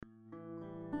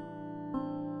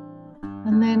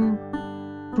and then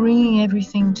bringing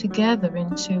everything together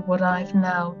into what I've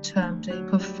now termed a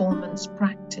performance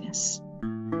practice.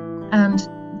 And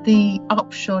the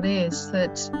upshot is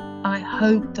that I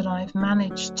hope that I've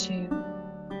managed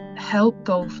to help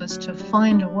golfers to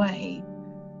find a way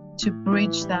to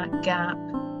bridge that gap,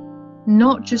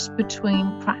 not just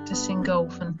between practicing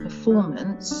golf and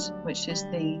performance, which is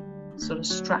the sort of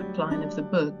strapline of the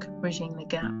book, bridging the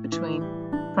gap between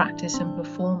practice and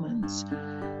performance,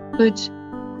 but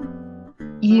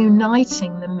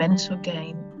uniting the mental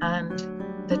game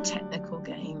and the technical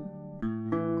game.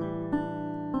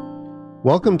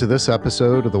 Welcome to this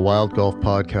episode of the Wild Golf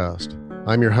Podcast.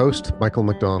 I'm your host, Michael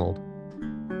McDonald.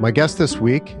 My guest this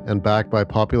week, and backed by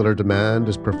popular demand,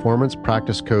 is performance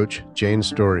practice coach Jane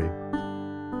Storey.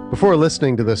 Before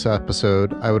listening to this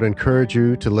episode, I would encourage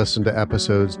you to listen to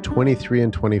episodes 23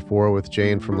 and 24 with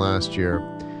Jane from last year,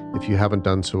 if you haven't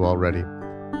done so already.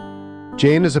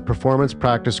 Jane is a performance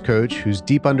practice coach whose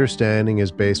deep understanding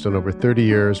is based on over 30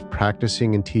 years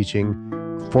practicing and teaching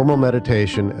formal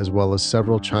meditation as well as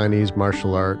several Chinese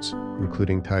martial arts,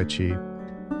 including Tai Chi.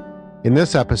 In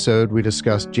this episode, we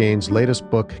discuss Jane's latest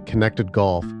book, Connected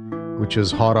Golf, which is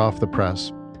hot off the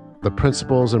press. The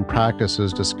principles and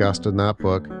practices discussed in that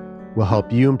book will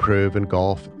help you improve in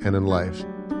golf and in life.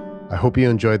 I hope you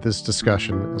enjoyed this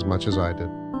discussion as much as I did.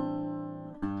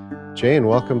 Jane,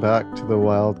 welcome back to the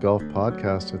Wild Golf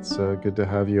Podcast. It's good to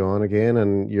have you on again,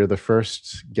 and you're the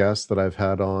first guest that I've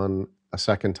had on a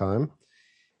second time,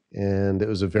 and it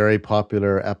was a very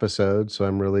popular episode, so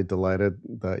I'm really delighted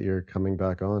that you're coming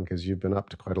back on because you've been up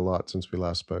to quite a lot since we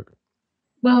last spoke.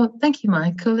 Well, thank you,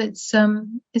 Michael. It's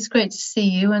great to see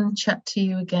you and chat to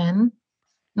you again,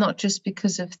 not just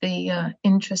because of the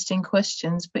interesting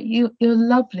questions, but your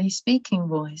lovely speaking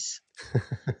voice.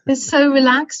 It's so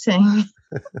relaxing.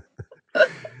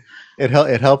 It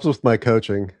helps with my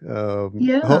coaching.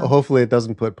 Hopefully it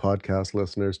doesn't put podcast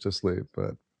listeners to sleep,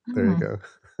 but there you go.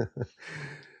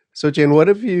 So Jane, what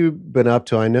have you been up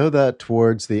to? I know that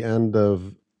towards the end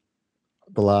of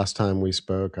the last time we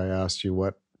spoke, I asked you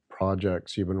what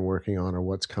projects you've been working on or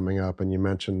what's coming up, and you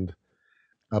mentioned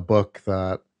a book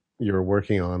that you're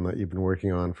working on that you've been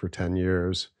working on for 10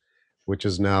 years, which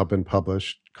has now been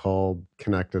published, called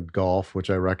Connected Golf, which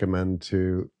I recommend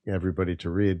to everybody to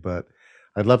read. But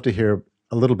I'd love to hear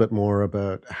a little bit more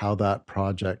about how that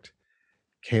project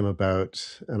came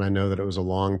about. And I know that it was a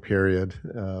long period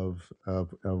of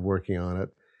working on it,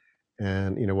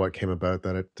 and what came about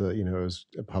that it is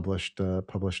published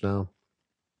now.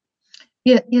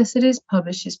 Yeah, yes, it is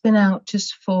published. It's been out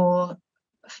just for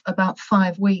about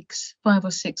 5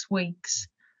 or 6 weeks.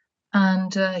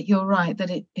 And you're right that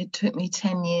it took me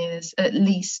 10 years, at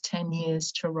least 10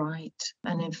 years to write.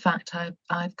 And in fact,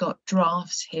 I've got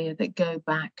drafts here that go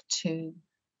back to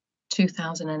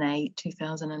 2008,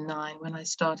 2009, when I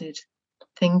started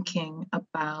thinking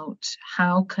about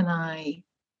how can I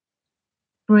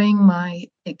bring my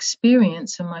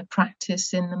experience and my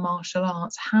practice in the martial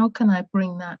arts, how can I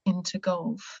bring that into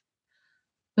golf?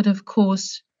 But of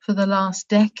course, for the last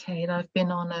decade, I've been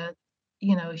on a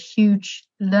huge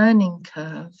learning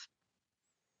curve.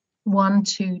 One,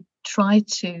 to try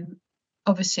to,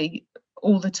 obviously,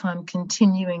 all the time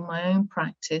continuing my own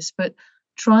practice, but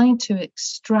trying to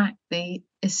extract the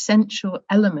essential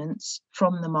elements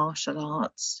from the martial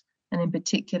arts, and in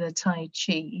particular Tai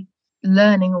Chi,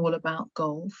 learning all about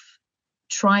golf,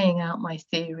 trying out my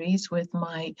theories with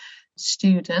my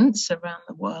students around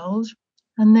the world,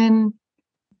 and then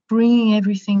bringing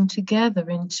everything together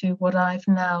into what I've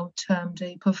now termed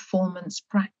a performance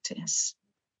practice.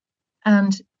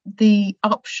 And the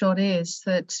upshot is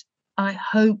that I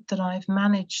hope that I've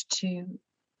managed to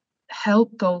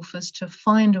help golfers to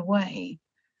find a way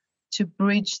to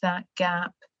bridge that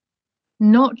gap,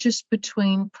 not just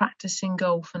between practicing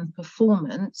golf and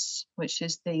performance, which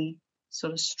is the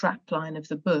sort of strapline of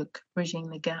the book, bridging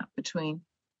the gap between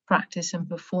practice and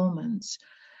performance,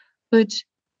 but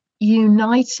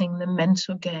uniting the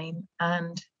mental game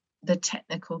and the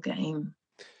technical game.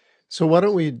 So why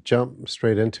don't we jump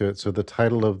straight into it? So the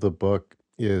title of the book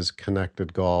is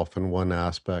Connected Golf, and one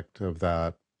aspect of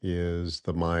that is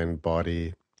the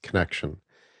mind-body connection.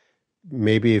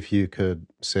 Maybe if you could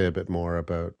say a bit more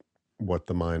about what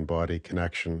the mind-body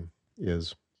connection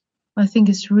is. I think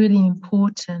it's really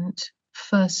important,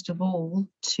 first of all,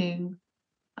 to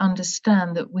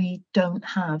understand that we don't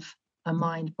have a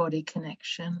mind-body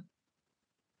connection.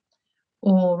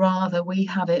 Or rather, we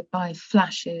have it by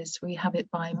flashes, we have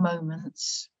it by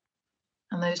moments,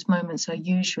 and those moments are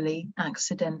usually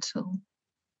accidental.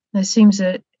 There seems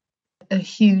a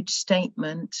huge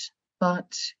statement,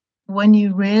 but when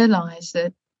you realize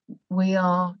that we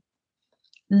are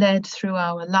led through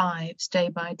our lives day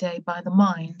by day by the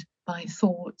mind, by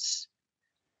thoughts.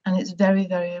 And it's very,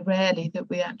 very rarely that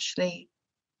we actually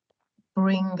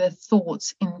bring the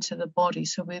thoughts into the body.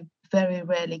 So we very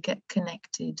rarely get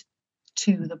connected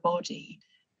to the body.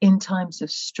 In times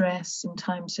of stress, in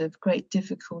times of great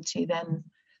difficulty, then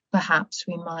perhaps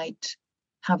we might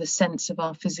have a sense of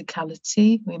our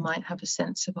physicality. We might have a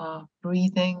sense of our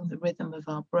breathing, the rhythm of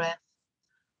our breath.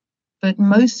 But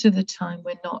most of the time,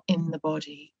 we're not in the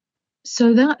body.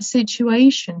 So that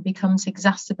situation becomes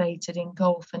exacerbated in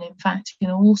golf and, in fact, in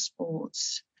all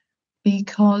sports,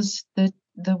 because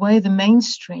the way the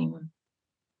mainstream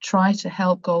try to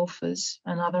help golfers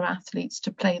and other athletes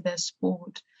to play their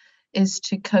sport is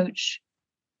to coach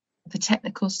the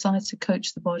technical side, to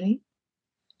coach the body,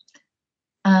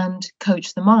 and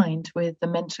coach the mind with the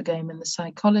mental game and the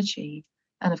psychology.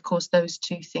 And of course, those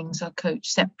two things are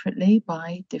coached separately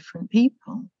by different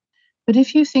people. But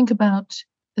if you think about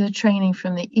the training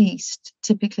from the East,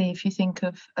 typically if you think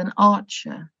of an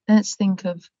archer, let's think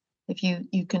of, if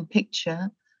you can picture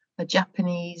a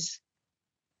Japanese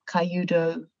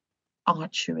Kyudo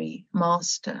archery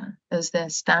master as they're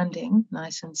standing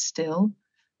nice and still,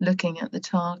 looking at the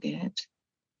target,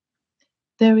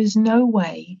 there is no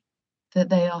way that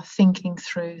they are thinking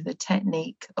through the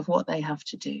technique of what they have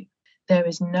to do. There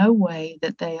is no way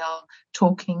that they are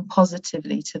talking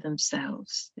positively to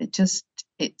themselves.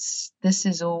 This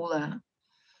is all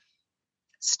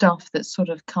stuff that's sort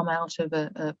of come out of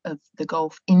the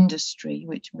golf industry,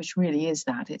 which really is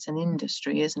that. It's an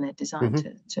industry, isn't it, designed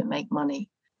to make money,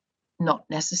 not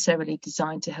necessarily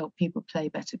designed to help people play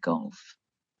better golf.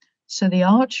 So the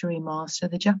archery master,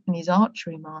 the Japanese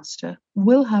archery master,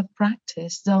 will have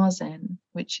practiced Zazen,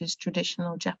 which is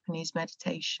traditional Japanese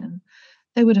meditation.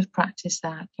 They would have practiced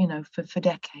that, for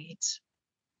decades.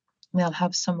 They'll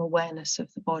have some awareness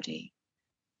of the body,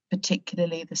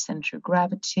 particularly the center of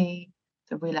gravity,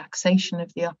 the relaxation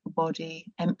of the upper body,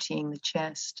 emptying the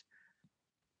chest,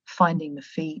 finding the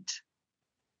feet,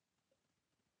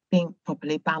 being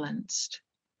properly balanced.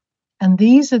 And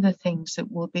these are the things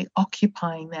that will be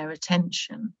occupying their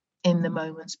attention in the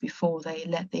moments before they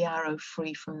let the arrow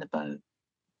free from the bow.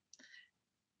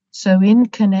 So in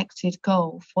Connected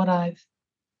Golf, what I've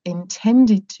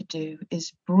intended to do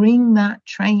is bring that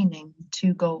training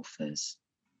to golfers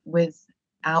with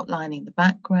outlining the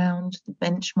background, the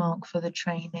benchmark for the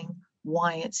training,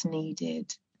 why it's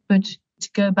needed. But to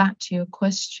go back to your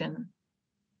question,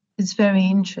 it's very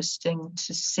interesting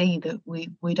to see that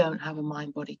we don't have a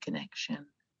mind-body connection,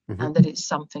 and that it's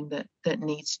something that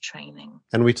needs training.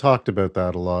 And we talked about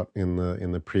that a lot in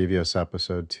the previous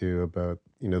episode too, about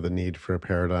the need for a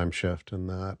paradigm shift, and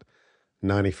that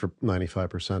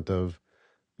 95% of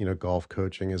golf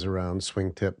coaching is around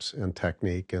swing tips and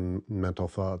technique and mental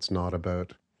thoughts, not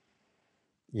about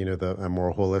a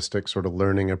more holistic sort of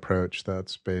learning approach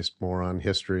that's based more on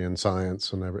history and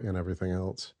science and everything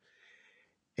else.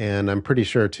 And I'm pretty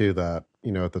sure too that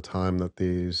at the time that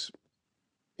these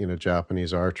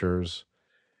Japanese archers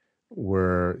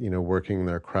were working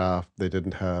their craft, they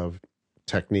didn't have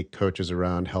technique coaches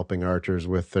around helping archers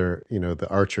with their the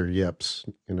archer yips,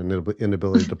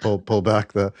 inability to pull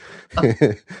back the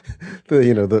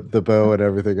the bow and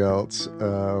everything else,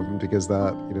 because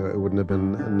that it wouldn't have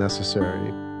been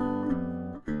necessary.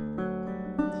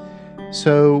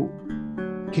 So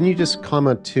can you just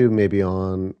comment too maybe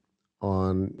on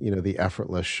the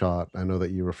effortless shot? I know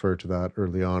that you referred to that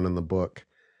early on in the book,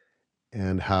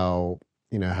 and how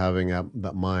having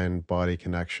that mind body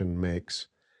connection makes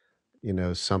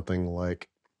something like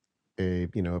a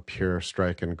pure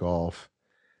strike in golf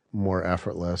more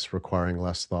effortless, requiring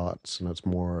less thoughts, and it's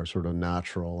more sort of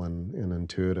natural and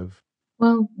intuitive.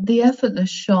 Well, the effortless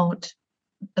shot,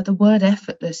 the word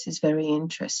effortless is very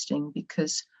interesting,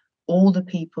 because all the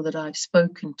people that I've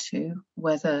spoken to,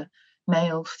 whether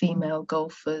male, female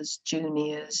golfers,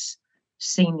 juniors,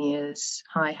 seniors,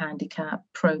 high handicap,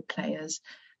 pro players,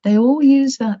 they all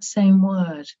use that same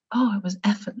word. Oh, it was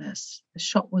effortless. The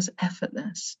shot was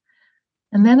effortless.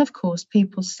 And then, of course,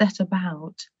 people set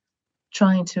about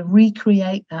trying to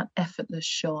recreate that effortless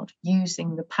shot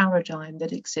using the paradigm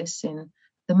that exists in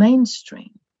the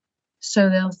mainstream. So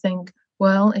they'll think,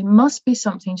 well, it must be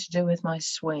something to do with my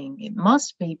swing. It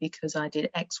must be because I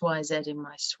did X, Y, Z in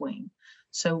my swing.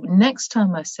 So next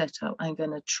time I set up, I'm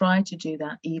going to try to do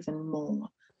that even more.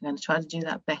 I'm going to try to do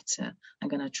that better. I'm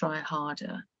going to try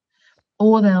harder.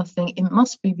 Or they'll think it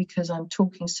must be because I'm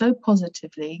talking so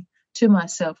positively to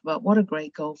myself about what a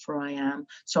great golfer I am.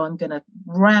 So I'm going to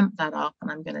ramp that up, and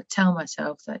I'm going to tell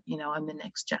myself that, I'm the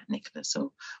next Jack Nicklaus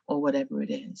or whatever it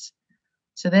is.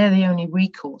 So they're the only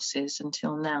recourses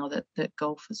until now that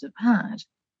golfers have had.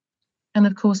 And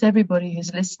of course, everybody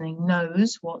who's listening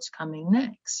knows what's coming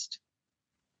next.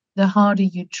 The harder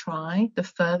you try, the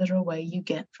further away you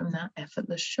get from that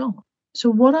effortless shot. So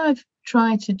what I've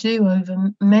tried to do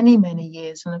over many, many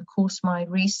years, and of course my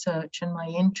research and my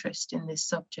interest in this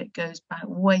subject goes back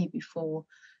way before,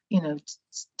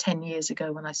 10 years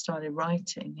ago when I started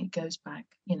writing. It goes back,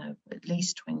 at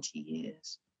least 20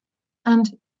 years. And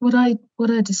what I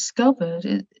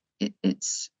discovered,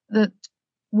 it's that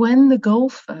when the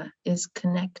golfer is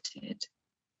connected,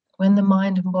 when the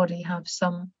mind and body have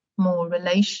some more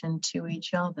relation to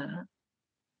each other,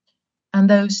 and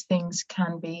those things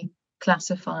can be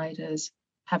classified as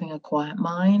having a quiet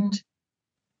mind,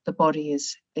 the body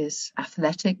is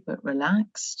athletic but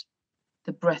relaxed,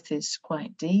 the breath is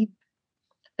quite deep,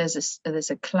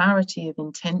 there's a clarity of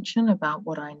intention about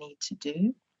what I need to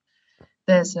do,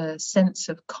 there's a sense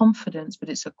of confidence, but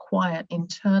it's a quiet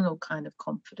internal kind of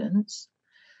confidence.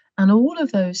 And all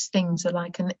of those things are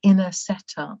like an inner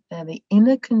setup. They're the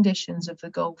inner conditions of the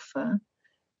golfer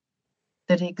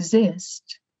that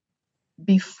exist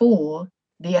before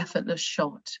the effortless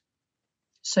shot.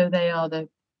 So they are the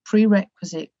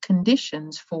prerequisite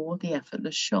conditions for the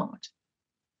effortless shot.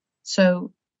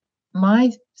 So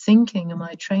my thinking and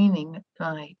my training,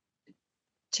 my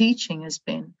teaching has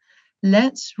been,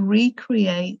 let's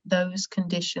recreate those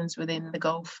conditions within the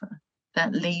golfer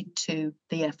that lead to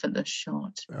the effortless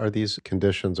shot. Are these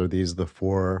conditions, are these the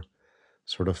four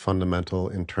sort of fundamental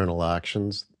internal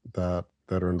actions that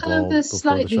are involved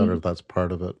before the shot, or that's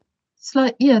part of it?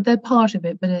 They're part of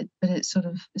it, but it's sort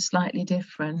of slightly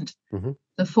different. Mm-hmm.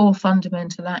 The four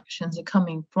fundamental actions are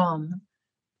coming from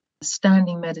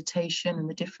standing meditation and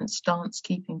the different stance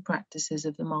keeping practices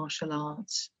of the martial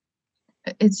arts.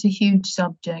 It's a huge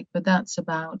subject, but that's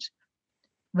about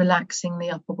relaxing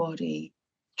the upper body,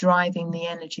 driving the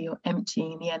energy or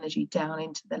emptying the energy down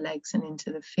into the legs and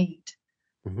into the feet.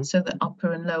 Mm-hmm. So the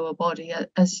upper and lower body,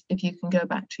 as if you can go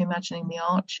back to imagining the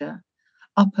archer,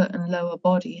 upper and lower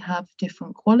body have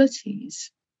different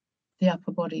qualities. The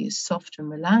upper body is soft and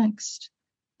relaxed,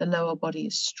 the lower body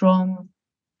is strong,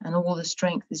 and all the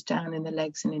strength is down in the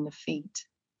legs and in the feet.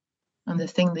 And the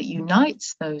thing that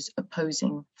unites those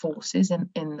opposing forces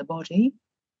in the body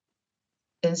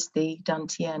is the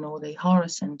Dantian, or the Hara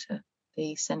center,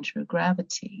 the center of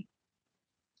gravity.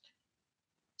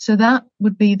 So that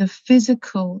would be the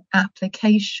physical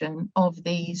application of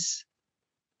these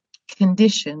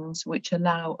conditions which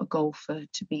allow a golfer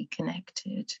to be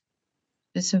connected.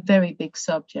 It's a very big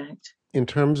subject. In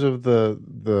terms of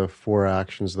the four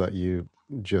actions that you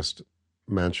just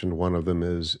mentioned, one of them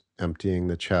is emptying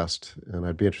the chest, and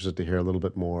I'd be interested to hear a little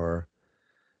bit more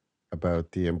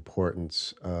about the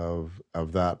importance of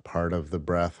that part of the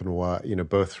breath, and why,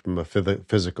 both from a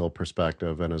physical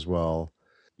perspective and as well,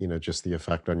 just the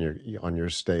effect on your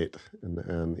state,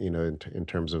 and in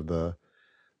terms of the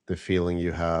feeling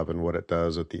you have and what it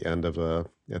does at the end of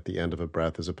a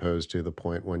breath, as opposed to the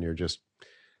point when you're just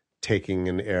taking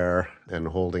in air and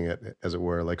holding it, as it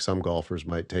were, like some golfers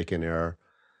might take in air,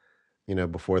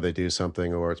 before they do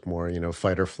something, or it's more,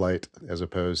 fight or flight, as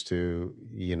opposed to,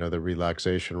 the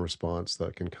relaxation response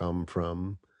that can come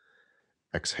from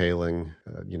exhaling,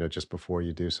 just before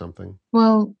you do something.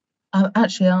 Well, I'm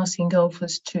actually asking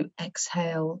golfers to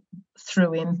exhale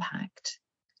through impact,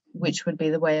 which would be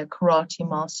the way a karate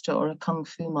master or a kung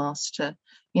fu master,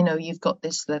 you've got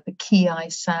this, the ki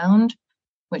sound,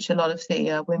 which a lot of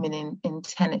the women in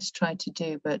tennis try to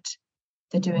do, but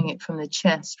they're doing it from the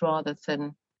chest rather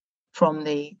than from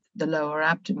the lower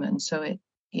abdomen. So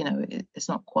it's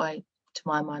not quite, to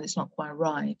my mind, it's not quite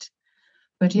right.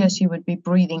 But yes, you would be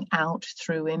breathing out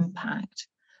through impact.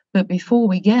 But before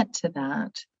we get to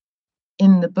that,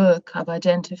 in the book, I've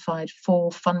identified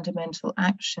four fundamental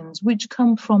actions which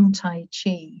come from Tai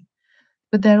Chi,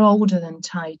 but they're older than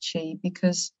Tai Chi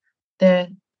because they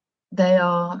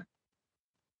are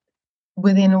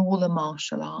within all the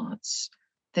martial arts,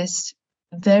 this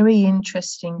very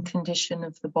interesting condition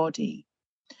of the body.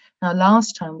 Now,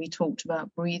 last time we talked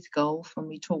about breathe golf, and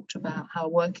we talked about how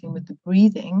working with the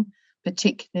breathing,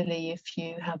 particularly if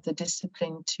you have the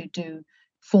discipline to do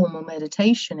formal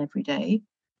meditation every day,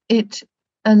 it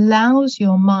allows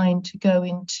your mind to go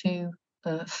into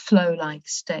a flow-like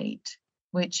state,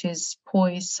 which is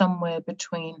poised somewhere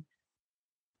between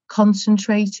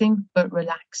concentrating but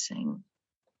relaxing.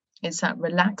 It's that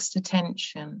relaxed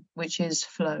attention, which is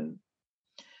flow.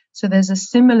 So there's a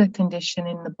similar condition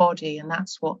in the body, and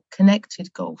that's what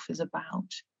connected golf is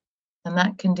about. And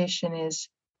that condition is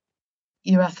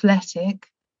you're athletic,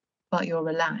 but you're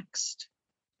relaxed.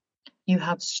 You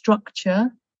have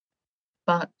structure,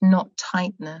 but not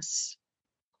tightness.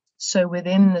 So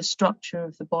within the structure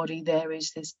of the body, there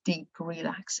is this deep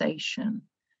relaxation.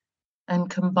 And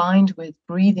combined with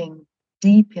breathing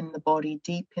deep in the body,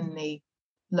 deep in the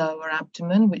lower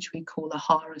abdomen, which we call the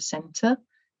Hara Center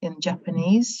in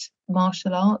Japanese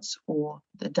martial arts, or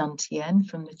the Dantian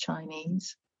from the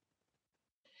Chinese,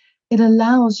 it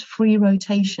allows free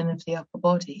rotation of the upper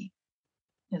body.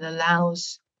 It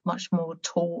allows much more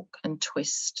torque and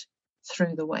twist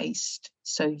through the waist,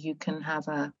 so you can have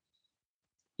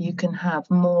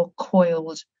more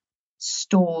coiled,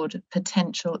 stored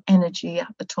potential energy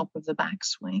at the top of the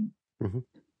backswing. Mm-hmm.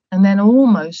 And then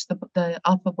almost the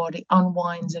upper body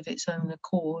unwinds of its own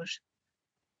accord,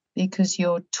 because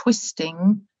you're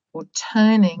twisting or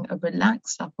turning a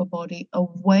relaxed upper body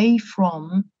away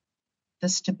from the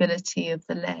stability of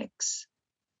the legs,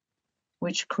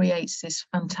 which creates this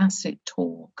fantastic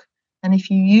torque. And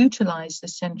if you utilize the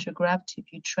center of gravity,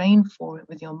 if you train for it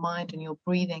with your mind and your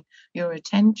breathing, your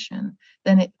attention,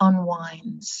 then it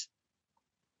unwinds.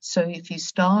 So if you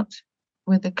start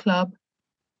with the club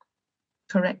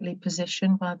correctly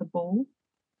positioned by the ball,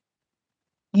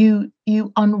 you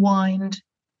unwind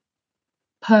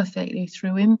perfectly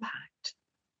through impact.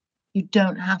 You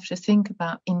don't have to think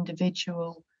about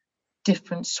individual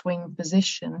different swing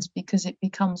positions, because it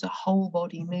becomes a whole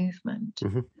body movement.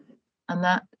 Mm-hmm. And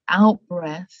that out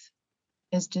breath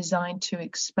is designed to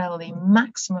expel the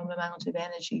maximum amount of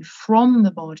energy from the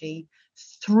body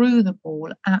through the ball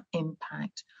at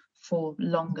impact for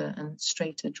longer and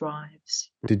straighter drives.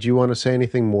 Did you want to say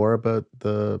anything more about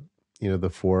the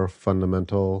 4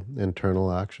 fundamental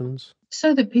internal actions?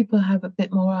 So that people have a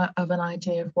bit more of an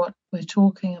idea of what we're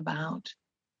talking about.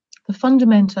 The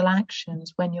fundamental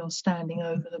actions when you're standing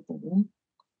over the ball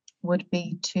would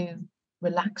be to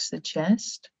relax the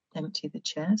chest, empty the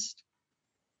chest,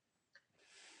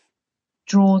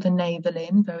 draw the navel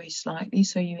in very slightly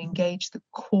so you engage the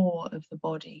core of the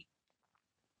body.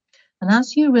 And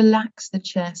as you relax the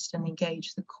chest and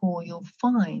engage the core, you'll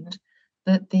find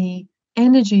that the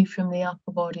energy from the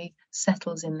upper body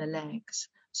settles in the legs.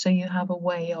 So you have a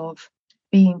way of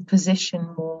being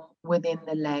positioned more within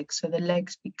the legs. So the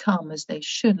legs become, as they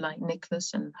should, like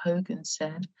Nicklaus and Hogan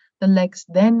said, the legs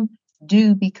then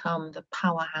do become the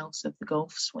powerhouse of the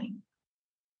golf swing.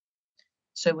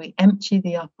 So we empty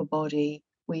the upper body,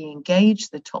 we engage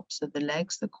the tops of the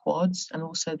legs, the quads, and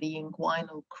also the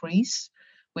inguinal crease,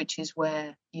 which is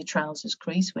where your trousers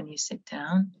crease when you sit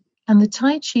down. And the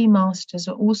Tai Chi masters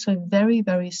are also very,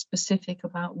 very specific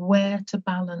about where to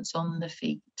balance on the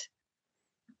feet.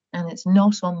 And it's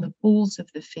not on the balls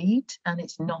of the feet, and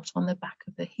it's not on the back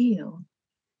of the heel.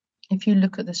 If you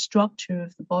look at the structure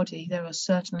of the body, there are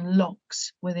certain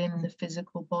locks within the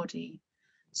physical body,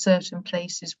 certain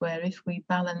places where if we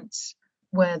balance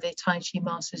where the Tai Chi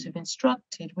masters have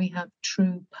instructed, we have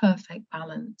true perfect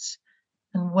balance.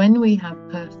 And when we have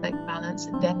perfect balance,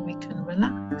 then we can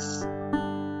relax.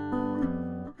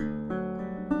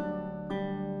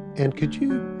 And could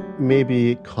you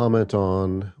maybe comment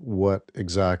on what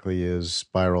exactly is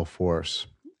spiral force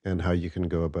and how you can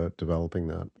go about developing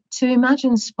that? To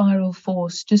imagine spiral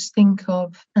force, just think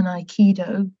of an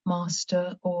Aikido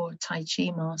master or Tai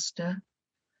Chi master,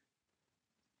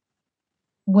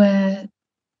 where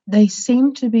they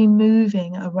seem to be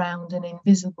moving around an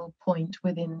invisible point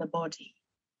within the body.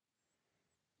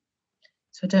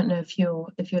 So I don't know if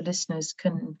your listeners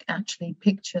can actually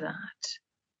picture that.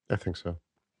 I think so.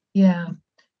 Yeah,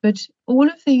 but all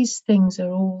of these things are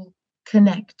all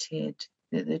connected.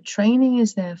 The training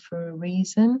is there for a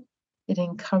reason. It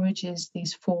encourages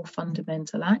these 4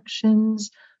 fundamental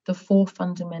actions. The 4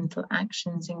 fundamental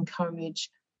actions encourage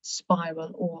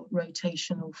spiral or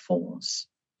rotational force.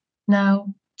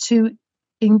 Now, to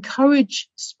encourage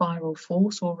spiral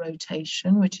force or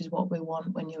rotation, which is what we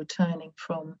want when you're turning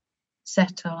from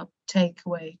setup,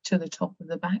 takeaway to the top of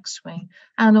the backswing,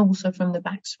 and also from the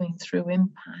backswing through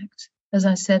impact. As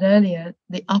I said earlier,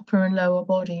 the upper and lower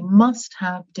body must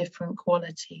have different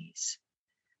qualities.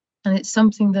 And it's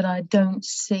something that I don't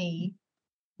see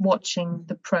watching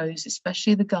the pros,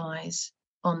 especially the guys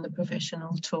on the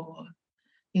professional tour.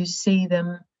 You see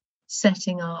them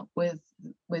setting up with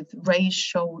raised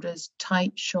shoulders,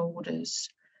 tight shoulders,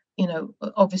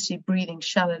 obviously breathing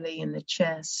shallowly in the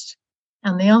chest.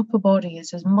 And the upper body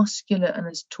is as muscular and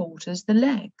as taut as the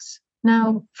legs.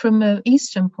 Now, from an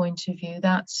Eastern point of view,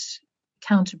 that's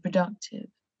counterproductive.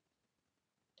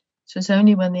 So it's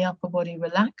only when the upper body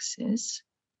relaxes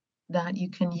that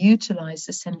you can utilize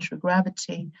the center of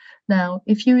gravity. Now,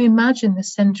 if you imagine the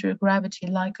center of gravity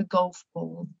like a golf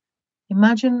ball,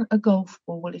 imagine a golf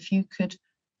ball, if you could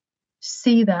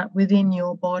see that within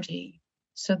your body.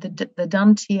 So the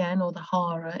Dantian or the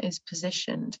Hara is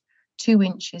positioned 2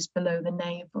 inches below the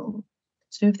navel.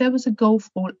 So if there was a golf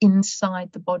ball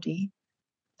inside the body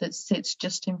that sits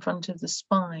just in front of the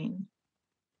spine,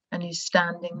 and you're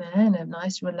standing there in a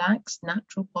nice, relaxed,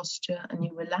 natural posture, and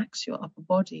you relax your upper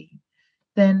body,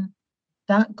 then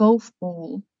that golf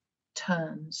ball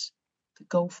turns. The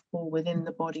golf ball within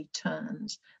the body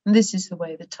turns. And this is the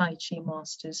way the Tai Chi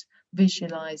masters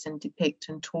visualize and depict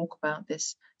and talk about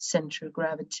this center of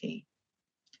gravity.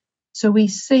 So we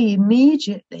see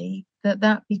immediately that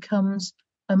that becomes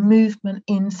a movement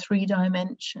in 3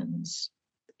 dimensions.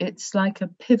 It's like a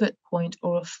pivot point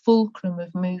or a fulcrum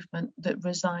of movement that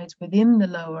resides within the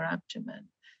lower abdomen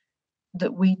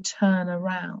that we turn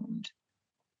around,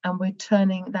 and we're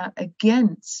turning that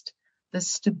against the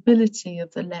stability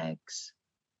of the legs,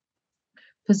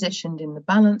 positioned in the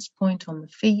balance point on the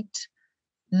feet,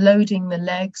 loading the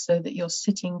legs so that you're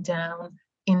sitting down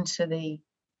into the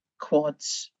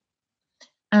quads.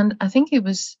 And I think it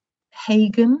was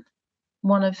Hagen,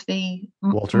 one of the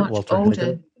Walter older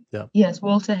Hagen. Yeah. Yes,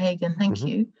 Walter Hagen. Thank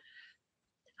you.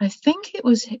 I think it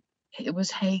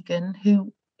was Hagen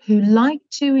who liked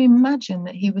to imagine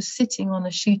that he was sitting on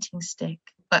a shooting stick,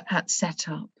 but at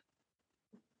setup.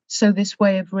 So this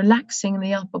way of relaxing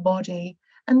the upper body,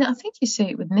 and I think you see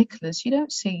it with Nicholas. You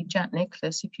don't see Jack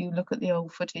Nicklaus if you look at the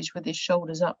old footage with his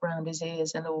shoulders up round his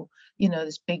ears and all,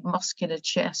 this big muscular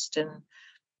chest, and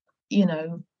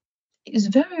it's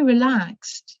very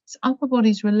relaxed. His upper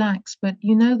body's relaxed, but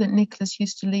you know that Nicholas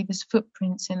used to leave his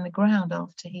footprints in the ground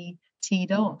after he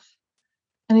teed off.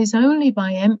 And it's only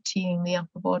by emptying the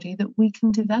upper body that we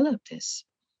can develop this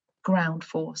ground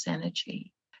force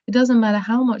energy. It doesn't matter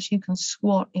how much you can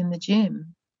squat in the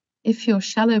gym. If you're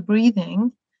shallow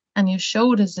breathing and your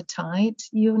shoulders are tight,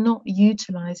 you're not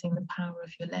utilizing the power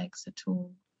of your legs at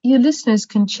all. Your listeners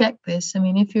can check this. I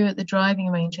mean, if you're at the driving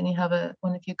range and you have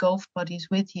one of your golf buddies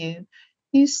with you,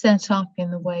 you set up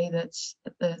in the way that's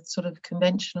the sort of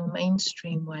conventional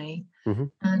mainstream way,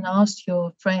 and ask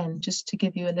your friend just to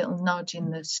give you a little nudge in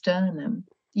the sternum.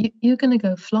 You're going to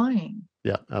go flying.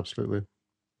 Yeah, absolutely.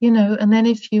 And then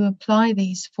if you apply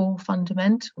these 4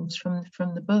 fundamentals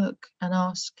from the book and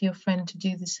ask your friend to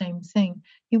do the same thing,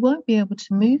 he won't be able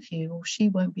to move you, or she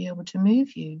won't be able to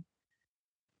move you.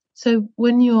 So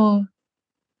when you're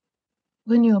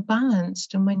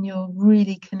balanced and when you're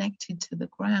really connected to the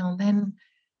ground, then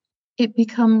it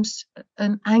becomes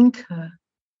an anchor.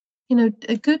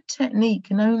 A good technique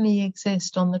can only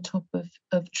exist on the top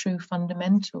of true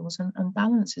fundamentals, and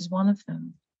balance is one of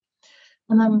them.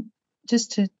 And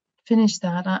just to finish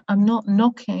that, I'm not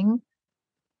knocking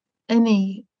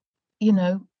any,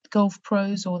 golf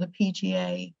pros or the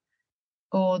PGA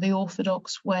or the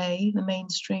orthodox way, the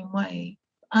mainstream way.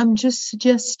 I'm just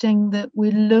suggesting that we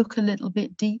look a little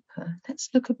bit deeper. Let's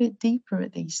look a bit deeper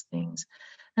at these things.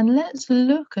 And let's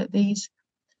look at these.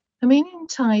 I mean, in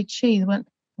Tai Chi,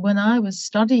 when I was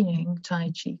studying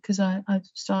Tai Chi, because I've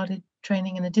started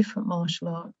training in a different martial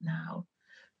art now,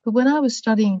 but when I was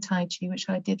studying Tai Chi, which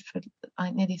I did for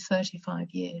nearly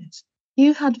 35 years,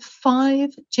 you had 5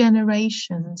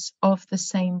 generations of the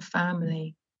same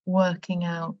family working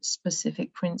out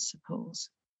specific principles.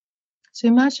 So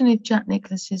imagine if Jack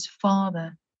Nicklaus's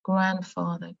father,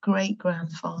 grandfather,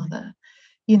 great-grandfather,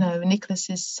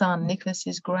 Nicholas's son,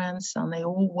 Nicholas's grandson, they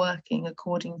all working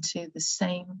according to the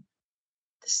same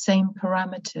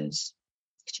parameters.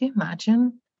 Could you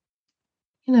imagine?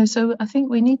 So I think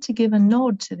we need to give a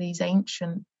nod to these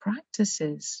ancient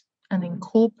practices and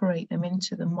incorporate them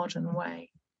into the modern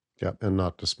way. Yeah, and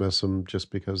not dismiss them just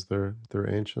because they're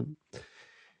ancient.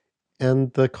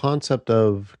 And the concept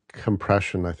of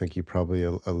compression, I think you probably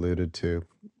alluded to.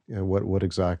 What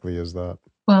exactly is that?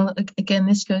 Well, again,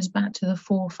 this goes back to the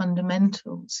 4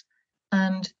 fundamentals.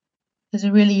 And there's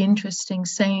a really interesting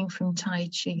saying from Tai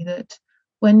Chi that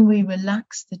when we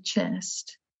relax the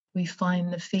chest, we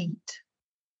find the feet.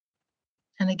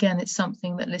 And again, it's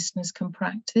something that listeners can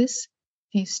practice.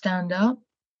 If you stand up,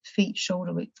 feet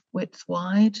shoulder width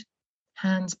wide,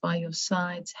 hands by your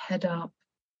sides, head up.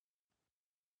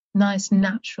 Nice,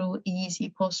 natural, easy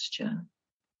posture.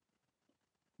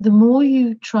 The more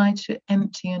you try to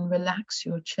empty and relax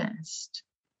your chest,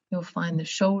 you'll find the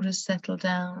shoulders settle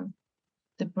down,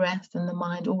 the breath and the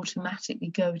mind automatically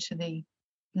go to the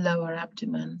lower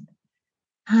abdomen,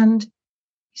 and you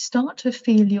start to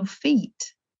feel your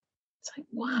feet. It's like,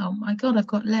 wow, my God, I've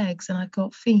got legs and I've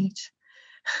got feet.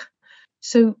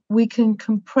 So we can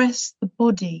compress the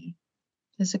body.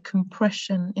 There's a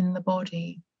compression in the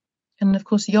body. And of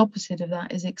course, the opposite of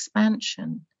that is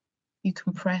expansion. You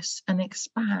compress and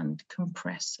expand,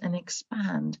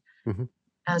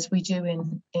 as we do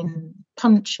in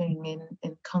punching,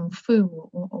 in kung fu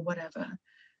or whatever.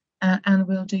 And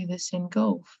we'll do this in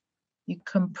golf. You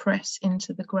compress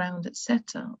into the ground at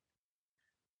setup.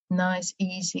 Nice,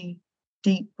 easy,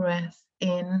 deep breath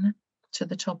in to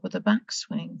the top of the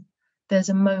backswing. There's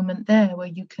a moment there where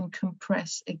you can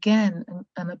compress again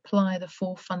and apply the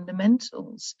 4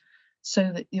 fundamentals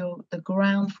so that the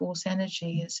ground force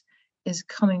energy is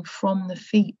coming from the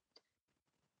feet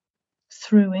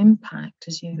through impact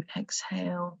as you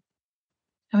exhale.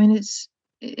 I mean,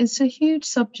 it's a huge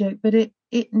subject, but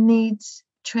it needs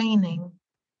training.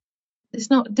 It's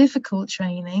not difficult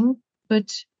training,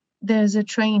 but there's a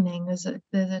training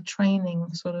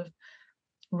sort of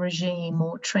regime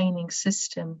or training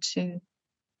system to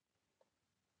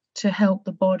help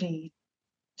the body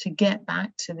to get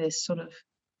back to this sort of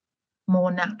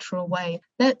more natural way.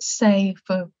 Let's say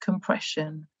for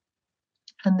compression,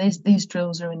 and these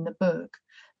drills are in the book.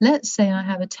 Let's say I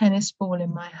have a tennis ball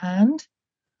in my hand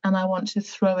and I want to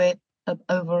throw it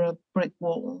over a brick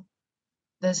wall.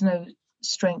 There's no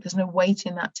strength, there's no weight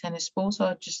in that tennis ball, so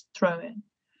I'll just throw it.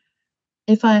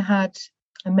 If I had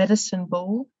a medicine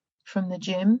ball from the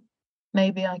gym,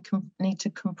 maybe I need to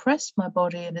compress my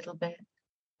body a little bit.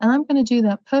 And I'm going to do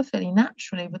that perfectly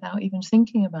naturally without even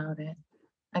thinking about it.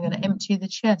 I'm going to empty the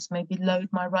chest, maybe load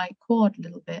my right quad a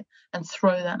little bit and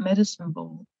throw that medicine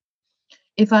ball.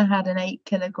 If I had an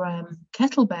 8-kilogram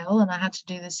kettlebell and I had to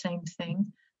do the same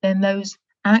thing, then those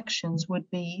actions would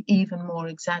be even more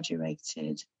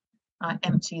exaggerated. I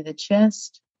empty the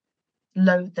chest,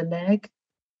 load the leg,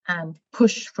 and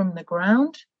push from the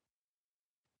ground.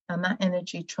 And that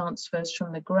energy transfers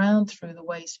from the ground through the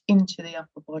waist into the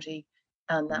upper body,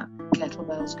 and that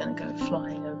kettlebell is going to go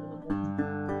flying over the wall.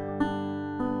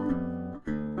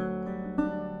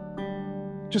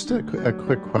 Just a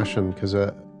quick question, because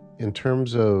in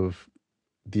terms of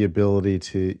the ability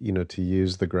to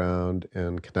use the ground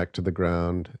and connect to the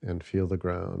ground and feel the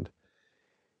ground,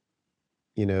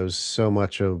 so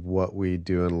much of what we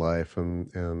do in life, and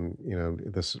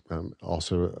this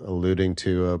also alluding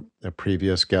to a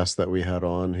previous guest that we had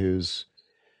on, who's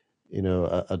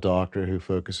a doctor who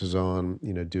focuses on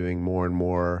doing more and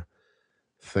more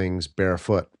things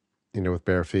barefoot, with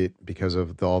bare feet, because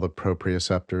of all the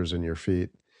proprioceptors in your feet.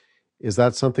 Is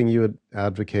that something you would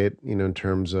advocate, in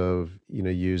terms of,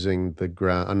 using the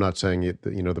ground? I'm not saying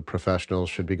the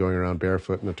professionals should be going around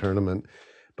barefoot in a tournament,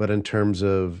 but in terms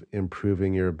of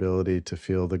improving your ability to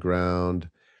feel the ground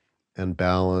and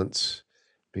balance,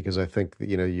 because I think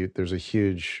that, there's a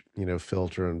huge,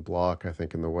 filter and block, I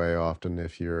think, in the way often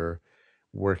if you're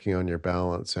working on your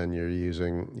balance and you're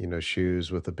using,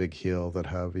 shoes with a big heel that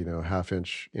have,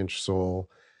 half-inch sole,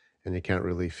 and you can't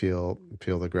really feel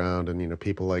the ground. And,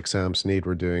 people like Sam Snead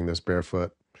were doing this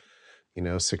barefoot,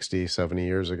 60, 70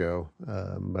 years ago.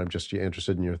 I'm just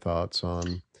interested in your thoughts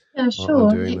on, sure.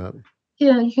 on doing that.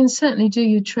 Yeah, you can certainly do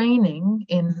your training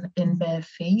in bare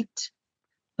feet.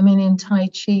 I mean, in Tai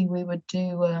Chi, we would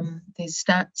do these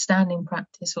standing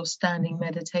practice or standing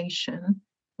meditation,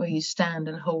 where you stand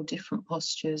and hold different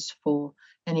postures for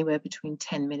anywhere between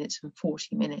 10 minutes and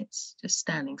 40 minutes, just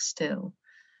standing still.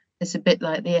 It's a bit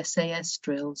like the SAS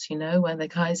drills, when the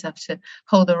guys have to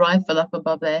hold the rifle up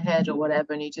above their head or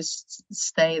whatever, and you just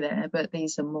stay there. But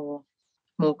these are more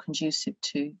conducive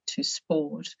to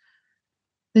sport.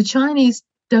 The Chinese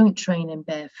don't train in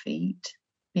bare feet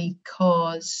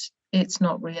because it's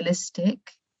not realistic.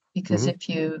 Because if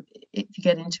you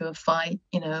get into a fight,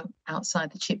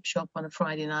 outside the chip shop on a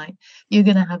Friday night, you're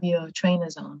going to have your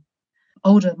trainers on.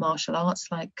 Older martial arts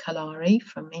like Kalari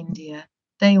from India,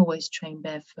 they always train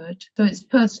barefoot. So it's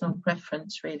personal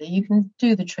preference, really. You can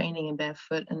do the training in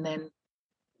barefoot, and then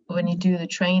when you do the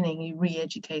training, you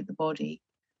re-educate the body.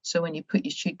 So when you put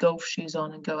your golf shoes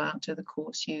on and go out to the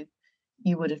course, you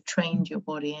would have trained your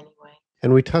body anyway.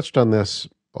 And we touched on this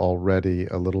already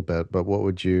a little bit, but what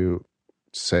would you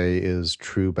say is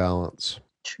true balance?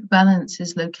 True balance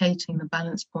is locating the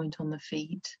balance point on the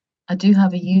feet. I do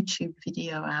have a YouTube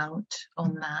video out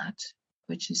on that,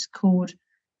 which is called,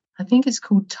 I think it's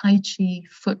called Tai Chi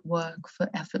Footwork for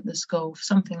Effortless Golf,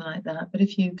 something like that. But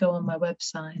if you go on my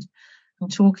website, I'm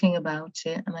talking about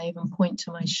it, and I even point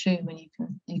to my shoe and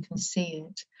you can see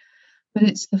it. But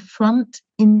it's the front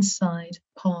inside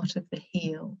part of the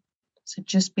heel, so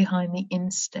just behind the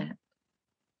instep.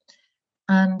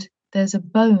 And there's a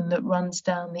bone that runs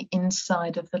down the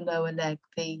inside of the lower leg.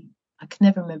 I can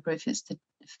never remember if it's the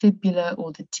fibula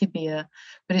or the tibia,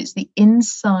 but it's the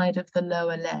inside of the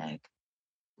lower leg.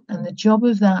 And the job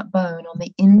of that bone on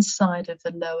the inside of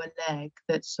the lower leg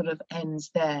that sort of ends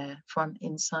there, front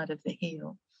inside of the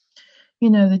heel,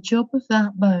 the job of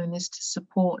that bone is to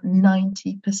support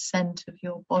 90% of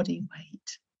your body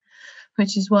weight.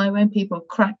 which is why when people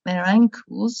crack their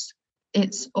ankles,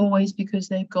 it's always because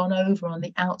they've gone over on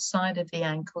the outside of the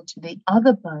ankle to the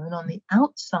other bone on the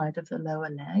outside of the lower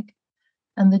leg.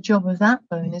 And the job of that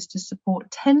bone is to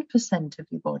support 10% of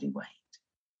your body weight.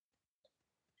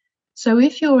 So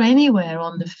if you're anywhere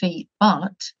on the feet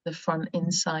but the front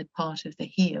inside part of the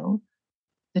heel,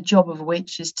 the job of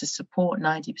which is to support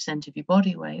 90% of your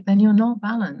body weight, then you're not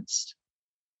balanced.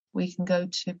 We can go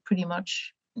to pretty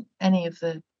much any of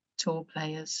the tour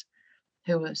players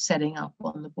who are setting up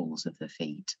on the balls of the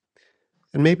feet.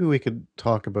 And maybe we could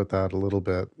talk about that a little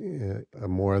bit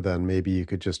more than maybe you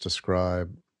could just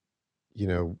describe,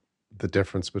 the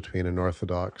difference between an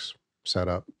orthodox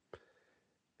setup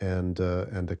and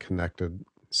a connected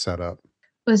setup.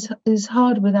 It's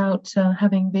hard without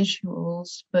having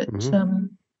visuals, but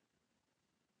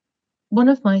one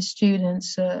of my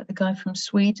students, a guy from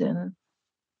Sweden,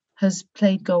 has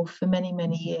played golf for many,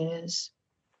 many years,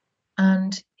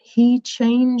 and he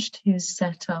changed his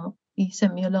setup. He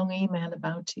sent me a long email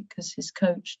about it because his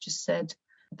coach just said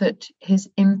that his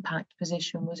impact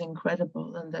position was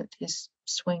incredible and that his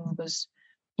swing was,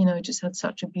 just had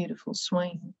such a beautiful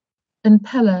swing. And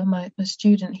Pella, my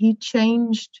student, he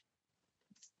changed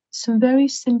some very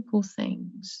simple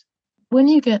things. When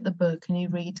you get the book and you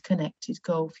read Connected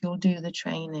Golf, you'll do the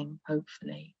training,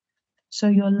 hopefully. So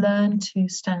you'll learn to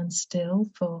stand still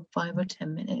for 5 or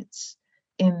 10 minutes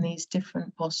in these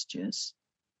different postures.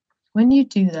 When you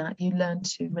do that, you learn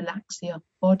to relax the upper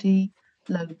body,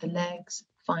 load the legs,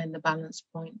 find the balance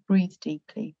point, breathe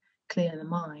deeply, clear the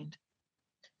mind.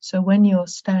 So when you're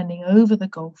standing over the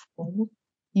golf ball,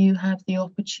 you have the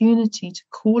opportunity to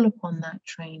call upon that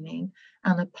training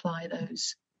and apply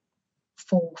those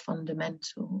 4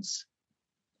 fundamentals.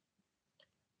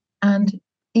 And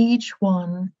each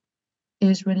one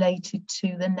is related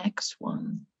to the next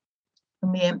one.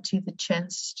 When we empty the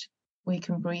chest, we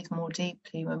can breathe more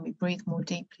deeply. When we breathe more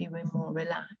deeply, we're more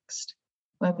relaxed.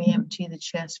 When we empty the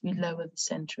chest, we lower the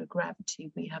center of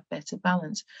gravity. We have better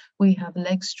balance. We have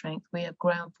leg strength. We have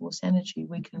ground force energy.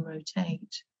 We can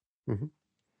rotate. Mm-hmm.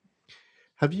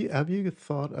 Have you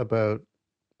thought about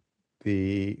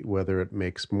whether it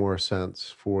makes more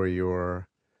sense for your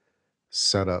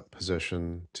setup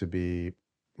position to be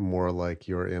more like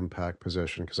your impact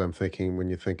position? Because I'm thinking when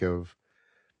you think of,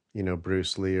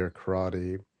 Bruce Lee or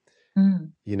karate,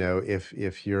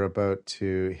 if you're about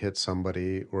to hit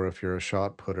somebody or if you're a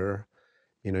shot putter,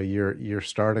 your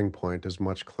starting point is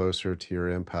much closer to your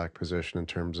impact position in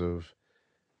terms of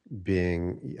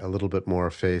being a little bit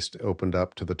more opened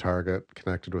up to the target,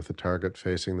 connected with the target,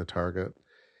 facing the target.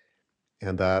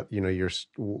 And that,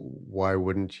 why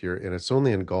wouldn't and it's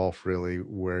only in golf really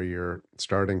where your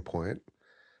starting point,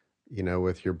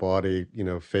 with your body,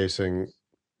 facing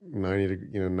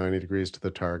 90 degrees to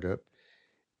the target,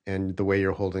 and the way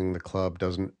you're holding the club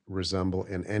doesn't resemble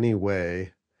in any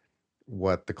way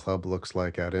what the club looks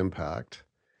like at impact.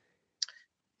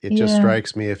 It just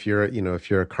strikes me if you're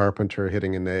a carpenter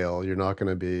hitting a nail, you're not going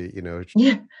to be,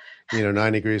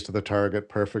 90 degrees to the target,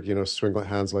 perfect, swing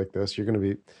hands like this. You're going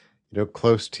to be,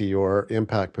 close to your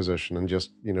impact position and just,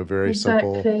 very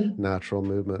simple, natural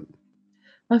movement.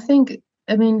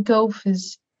 Golf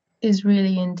is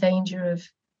really in danger of,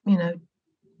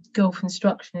 golf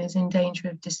instruction is in danger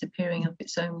of disappearing of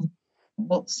its own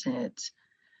what's it,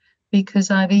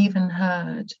 because I've even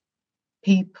heard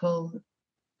people,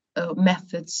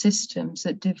 methods, systems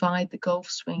that divide the golf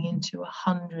swing into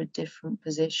 100 different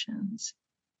positions.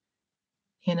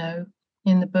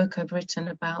 In the book I've written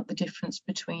about the difference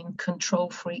between control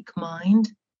freak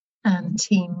mind and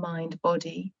team mind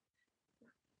body.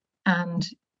 And,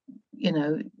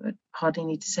 I hardly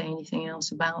need to say anything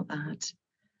else about that.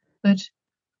 But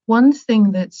one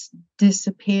thing that's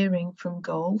disappearing from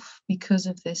golf because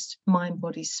of this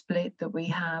mind-body split that we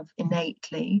have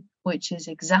innately, which is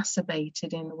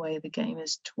exacerbated in the way the game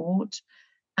is taught,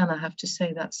 and I have to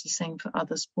say that's the same for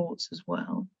other sports as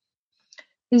well,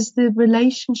 is the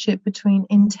relationship between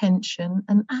intention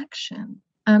and action.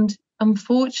 And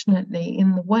unfortunately,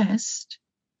 in the West,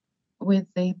 with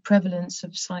the prevalence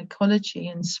of psychology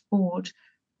in sport,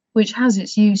 which has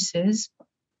its uses,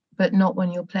 but not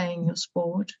when you're playing your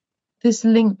sport, this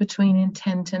link between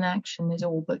intent and action is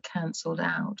all but cancelled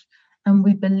out. And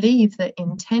we believe that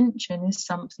intention is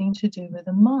something to do with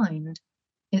the mind.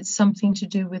 It's something to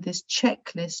do with this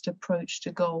checklist approach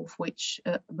to golf, which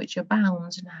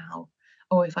abounds now.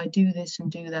 Oh, if I do this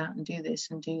and do that and do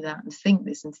this and do that and think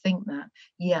this and think that,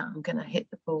 yeah, I'm going to hit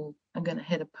the ball. I'm going to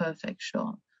hit a perfect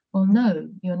shot. Well, no,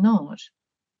 you're not.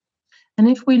 And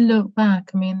if we look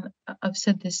back, I've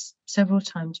said this several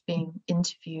times being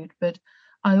interviewed, but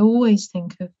I always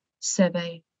think of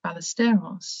Seve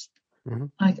Ballesteros. Mm-hmm.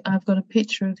 I've got a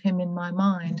picture of him in my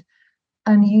mind,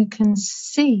 and you can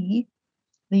see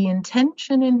the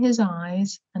intention in his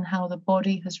eyes and how the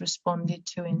body has responded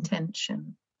to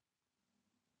intention,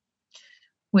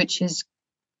 which is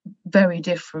very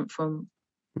different from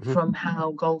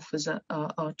how golfers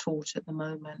are taught at the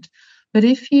moment. But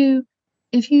if you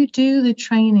do the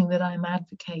training that I'm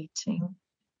advocating,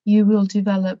 you will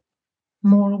develop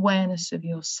more awareness of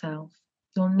yourself.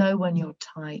 You'll know when you're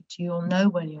tight. You'll know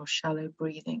when you're shallow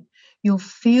breathing. You'll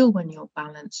feel when you're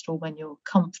balanced or when you're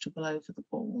comfortable over the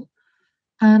ball.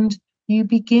 And you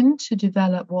begin to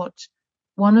develop what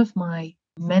one of my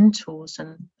mentors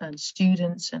and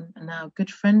students and now a good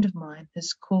friend of mine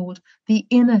has called the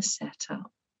inner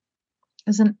setup.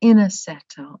 There's an inner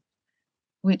setup,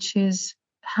 which is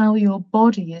how your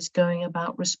body is going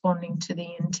about responding to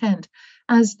the intent.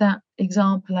 As that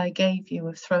example I gave you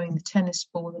of throwing the tennis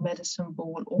ball, the medicine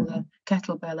ball, or the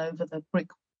kettlebell over the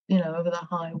brick, over the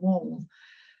high wall.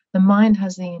 The mind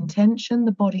has the intention,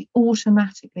 the body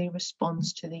automatically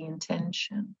responds to the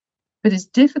intention. But it's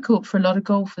difficult for a lot of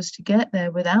golfers to get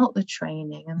there without the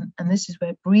training, and this is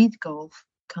where Breathe Golf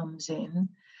comes in,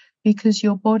 because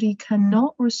your body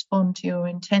cannot respond to your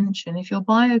intention if your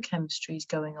biochemistry is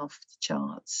going off the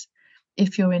charts.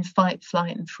 If you're in fight,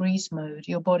 flight, and freeze mode,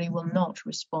 your body will not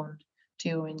respond to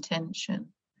your intention,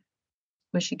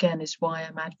 which again is why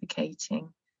I'm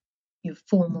advocating your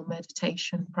formal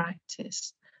meditation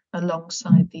practice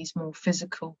alongside these more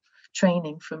physical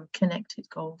training from Connected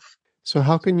Golf. So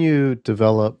how can you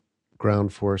develop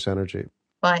ground force energy?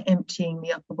 By emptying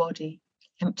the upper body,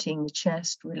 emptying the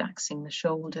chest, relaxing the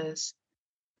shoulders,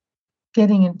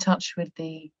 getting in touch with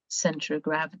the center of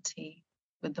gravity,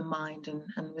 with the mind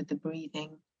and with the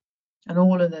breathing. And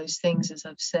all of those things, as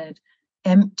I've said,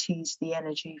 empties the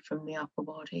energy from the upper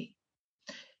body.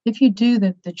 If you do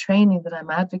the training that I'm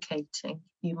advocating,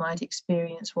 you might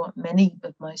experience what many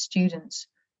of my students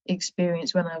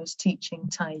experienced when I was teaching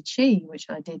Tai Chi, which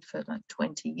I did for like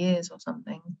 20 years or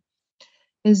something,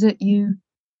 is that you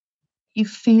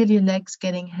feel your legs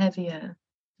getting heavier.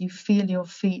 You feel your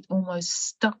feet almost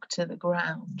stuck to the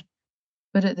ground.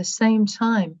 But at the same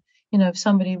time, if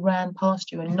somebody ran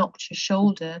past you and knocked your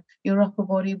shoulder, your upper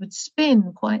body would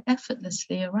spin quite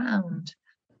effortlessly around.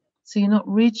 So you're not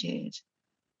rigid.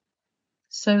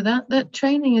 So that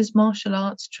training is martial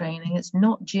arts training. It's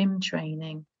not gym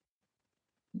training.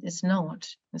 It's not.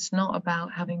 It's not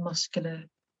about having muscular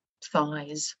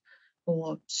thighs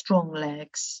or strong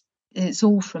legs. It's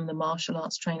all from the martial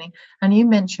arts training. And you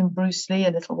mentioned Bruce Lee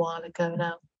a little while ago.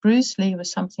 Now, Bruce Lee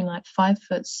was something like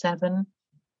 5'7",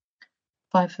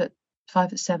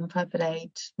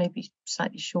 5'8", maybe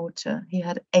slightly shorter. He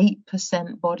had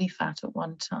 8% body fat at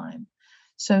one time.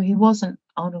 So he wasn't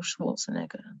Arnold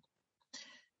Schwarzenegger.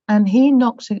 And he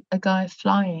knocked a guy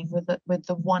flying with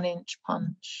the 1-inch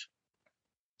punch,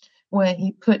 where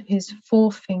he put his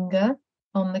forefinger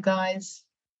on the guy's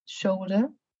shoulder.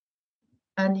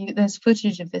 And there's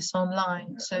footage of this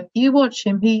online. So you watch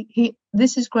him.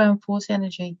 This is ground force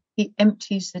energy. He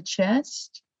empties the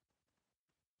chest.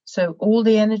 So all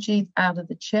the energy out of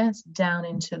the chest down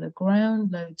into the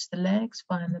ground, loads the legs,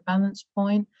 find the balance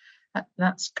point.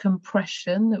 That's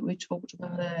compression that we talked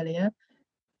about earlier.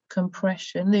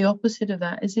 Compression. The opposite of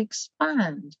that is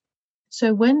expand.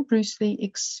 So when Bruce Lee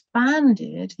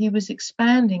expanded, he was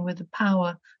expanding with the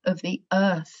power of the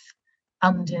earth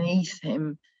underneath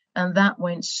him. And that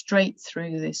went straight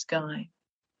through this guy,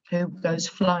 who goes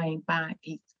flying back.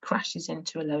 He crashes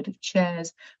into a load of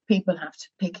chairs. People have to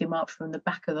pick him up from the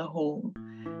back of the hall.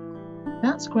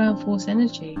 That's ground force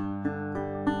energy.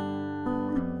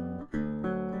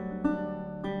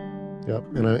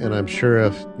 Yep, and I'm sure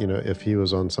if he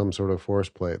was on some sort of force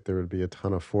plate, there would be a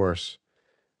ton of force.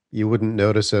 You wouldn't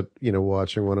notice it,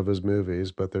 watching one of his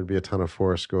movies, but there'd be a ton of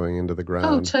force going into the ground.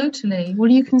 Oh, totally.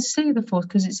 Well, you can see the force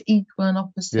because it's equal and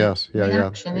opposite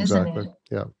reaction, exactly.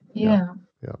 Isn't it? Yeah.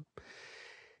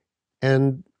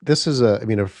 And this is a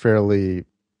fairly,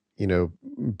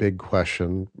 big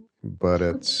question, but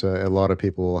it's a lot of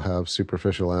people will have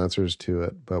superficial answers to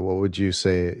it. But what would you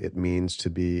say it means to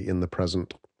be in the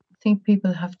present? I think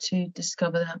people have to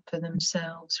discover that for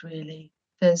themselves, really.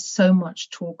 There's so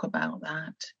much talk about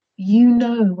that.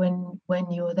 When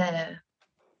you're there,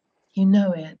 you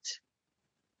know it.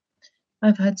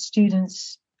 I've had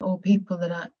students or people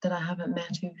that I haven't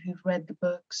met who've read the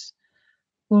books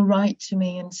will write to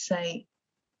me and say,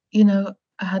 I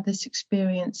had this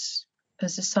experience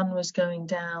as the sun was going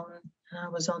down and I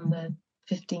was on the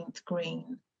 15th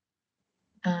green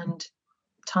and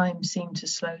time seemed to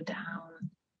slow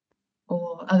down.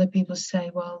 Or other people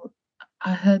say, well,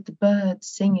 I heard the birds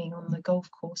singing on the golf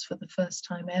course for the first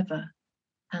time ever,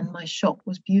 and my shot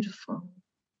was beautiful.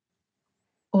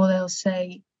 Or they'll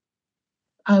say,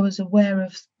 I was aware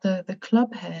of the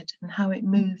club head and how it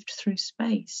moved through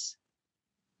space.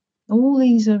 All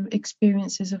these are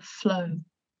experiences of flow,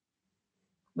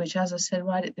 which, as I said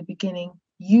right at the beginning,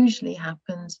 usually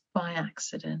happens by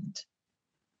accident.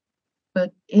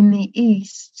 But in the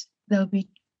East, they'll be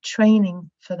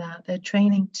training for that. They're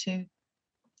training to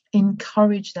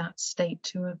encourage that state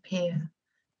to appear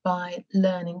by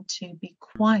learning to be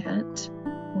quiet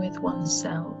with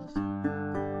oneself.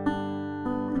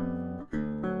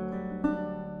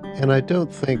 And I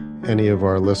don't think any of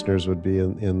our listeners would be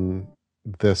in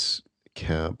this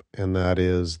camp, and that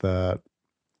is that,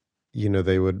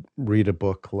 they would read a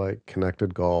book like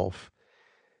Connected Golf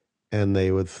and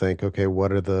they would think, okay,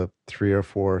 what are the 3 or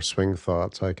 4 swing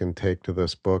thoughts I can take to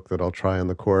this book that I'll try on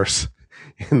the course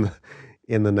in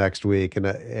the next week, and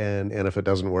if it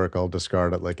doesn't work, I'll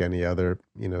discard it like any other,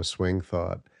 swing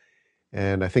thought.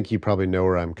 And I think you probably know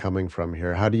where I'm coming from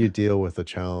here. How do you deal with the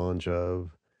challenge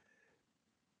of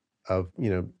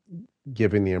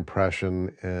giving the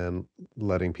impression and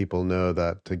letting people know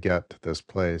that to get to this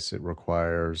place, it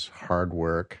requires hard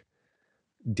work,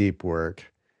 deep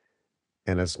work,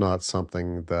 and it's not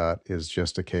something that is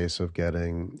just a case of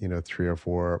getting, 3 or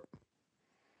 4,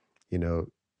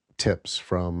 tips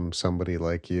from somebody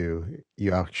like you.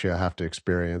 You actually have to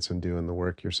experience and doing the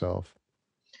work yourself.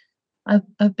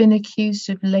 I've been accused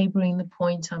of laboring the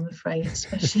point, I'm afraid,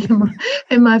 especially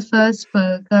in my first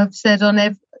book. I've said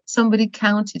somebody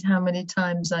counted how many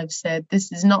times I've said,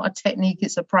 this is not a technique,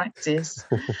 it's a practice.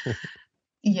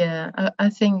 Yeah, I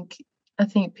think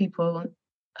people,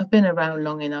 I've been around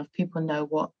long enough, people know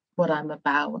what I'm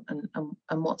about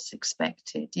and what's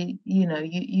expected.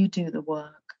 You do the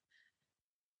work.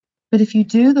 But if you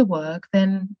do the work,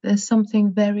 then there's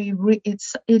something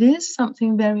it is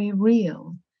something very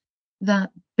real that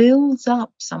builds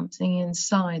up something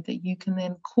inside that you can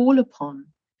then call upon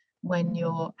when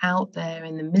you're out there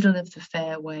in the middle of the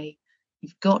fairway.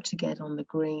 You've got to get on the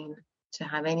green to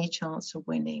have any chance of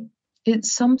winning.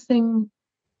 It's something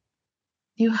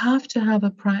you have to have a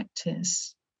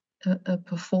practice, a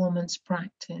performance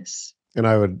practice. And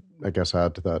I would, I guess,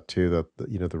 add to that too, that,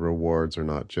 the rewards are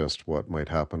not just what might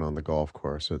happen on the golf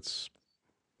course. It's,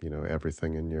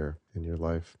 everything in your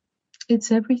life.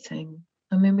 It's everything.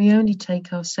 I mean, we only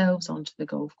take ourselves onto the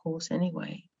golf course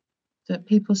anyway. But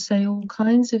people say all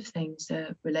kinds of things.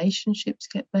 Their relationships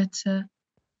get better,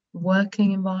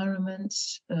 working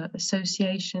environments,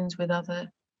 associations with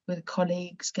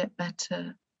colleagues get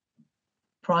better,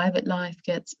 private life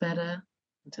gets better.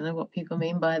 I don't know what people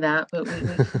mean by that, but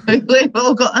we've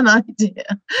all got an idea.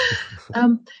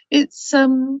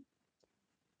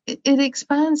 It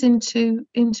expands into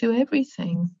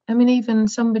everything. I mean, even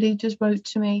somebody just wrote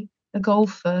to me, a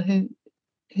golfer who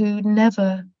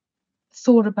never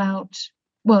thought about,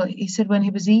 well, he said when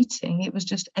he was eating, it was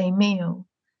just a meal.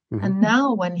 Mm-hmm. And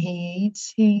now when he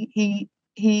eats, he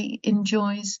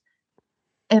enjoys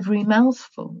every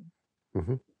mouthful.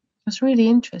 Mm-hmm. It's really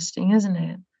interesting, isn't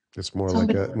it? It's more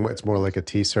like a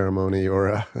tea ceremony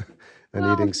or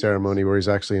an eating ceremony where he's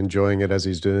actually enjoying it as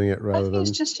he's doing it rather than...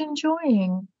 he's just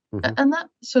enjoying. Mm-hmm. And that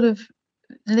sort of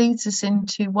leads us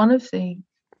into one of the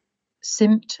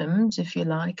symptoms, if you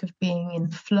like, of being in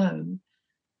flow,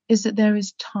 is that there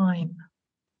is time.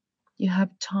 You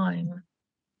have time.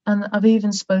 And I've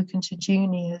even spoken to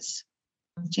junior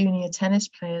tennis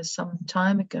players some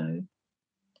time ago.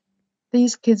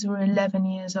 These kids were 11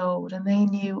 years old and they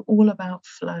knew all about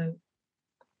flow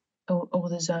or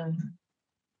the zone.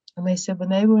 And they said when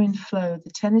they were in flow, the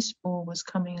tennis ball was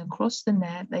coming across the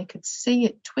net. They could see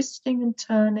it twisting and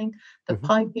turning, the mm-hmm.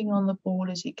 piping on the ball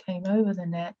as it came over the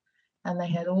net. And they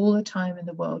had all the time in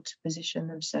the world to position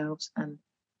themselves and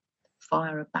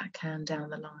fire a backhand down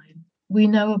the line. We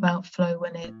know about flow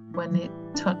when it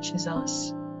touches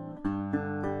us.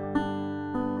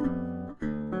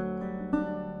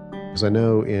 Because I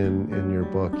know in your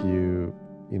book you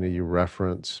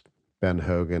reference Ben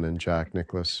Hogan and Jack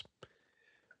Nicklaus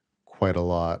quite a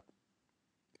lot,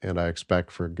 and I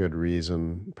expect for good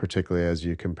reason, particularly as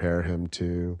you compare him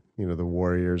to the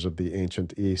warriors of the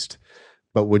ancient East.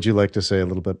 But would you like to say a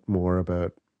little bit more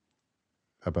about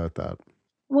that?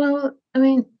 Well, I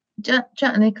mean,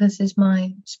 Jack Nicklaus is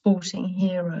my sporting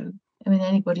hero. I mean,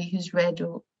 anybody who's read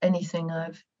or anything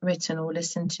I've written or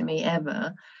listened to me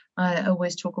ever, I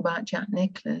always talk about Jack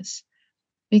Nicklaus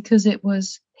because it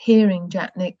was hearing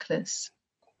Jack Nicklaus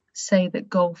say that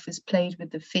golf is played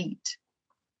with the feet.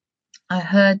 I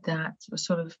heard that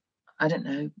sort of, I don't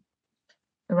know,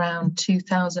 around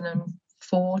 2005,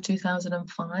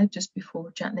 2005, just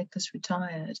before Jack Nicklaus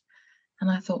retired. And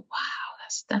I thought,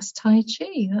 wow, that's Tai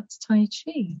Chi. That's Tai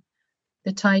Chi.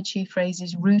 The Tai Chi phrase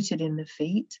is rooted in the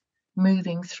feet,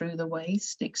 moving through the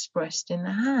waist, expressed in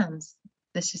the hands.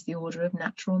 This is the order of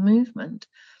natural movement.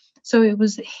 So it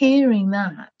was hearing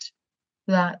that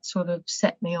sort of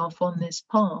set me off on this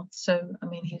path. So, I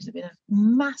mean, he's been a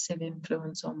massive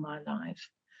influence on my life.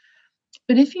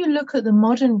 But if you look at the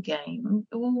modern game,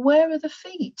 well, where are the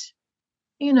feet?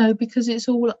 You know, because it's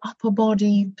all upper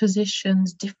body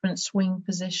positions, different swing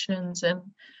positions. And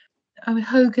I mean,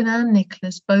 Hogan and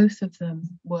Nicklaus, both of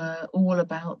them were all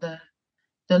about the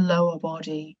lower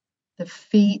body, the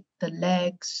feet, the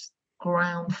legs,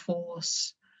 ground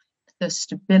force, the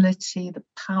stability, the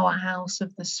powerhouse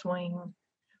of the swing.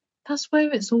 That's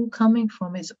where it's all coming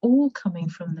from. It's all coming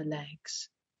from the legs.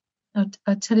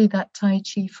 I'll tell you that Tai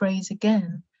Chi phrase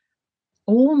again.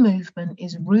 All movement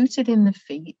is rooted in the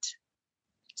feet.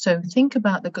 So think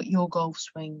about your golf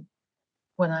swing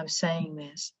when I'm saying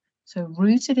this. So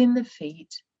rooted in the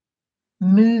feet,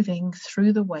 moving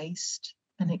through the waist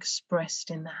and expressed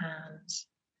in the hands.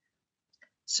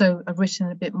 So I've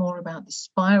written a bit more about the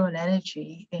spiral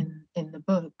energy in the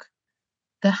book.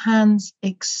 The hands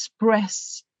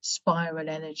express spiral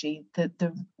energy.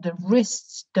 The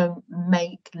wrists don't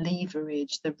make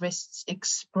leverage. The wrists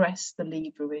express the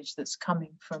leverage that's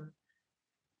coming from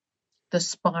the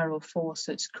spiral force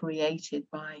that's created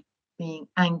by being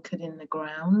anchored in the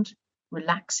ground,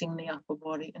 relaxing the upper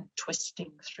body and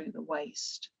twisting through the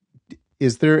waist.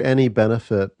 Is there any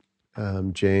benefit,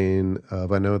 Jane,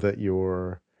 I know that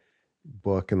your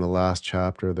book in the last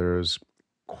chapter, there's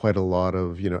quite a lot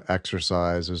of,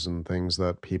 exercises and things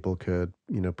that people could,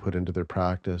 put into their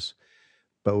practice.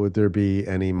 But would there be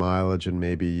any mileage in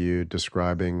maybe you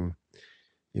describing,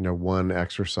 one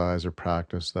exercise or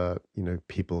practice that,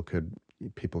 people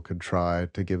could try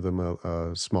to give them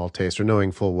a small taste, or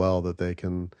knowing full well that they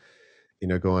can,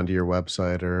 go onto your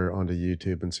website or onto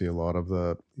YouTube and see a lot of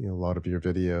your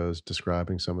videos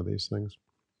describing some of these things?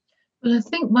 Well, I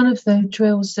think one of the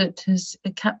drills that has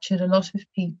captured a lot of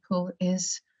people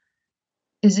is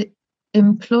it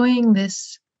employing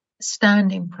this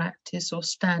standing practice or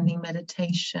standing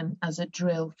meditation as a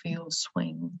drill for your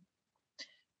swing.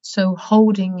 So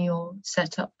holding your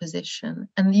setup position,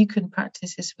 and you can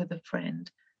practice this with a friend.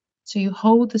 So you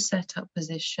hold the setup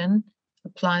position,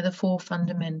 apply the 4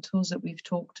 fundamentals that we've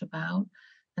talked about,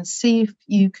 and see if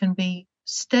you can be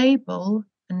stable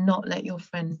and not let your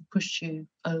friend push you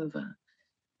over.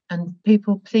 And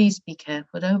people, please be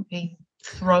careful. Don't be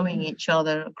throwing each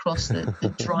other across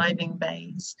the driving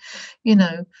bays,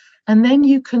 And then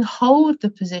you can hold the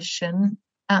position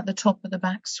at the top of the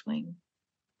backswing.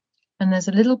 And there's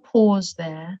a little pause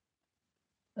there.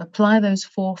 Apply those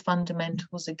 4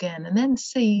 fundamentals again, and then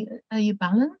see, are you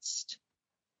balanced?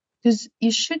 Because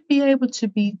you should be able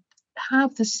to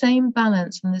have the same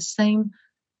balance and the same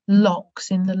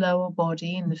locks in the lower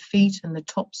body, in the feet and the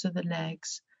tops of the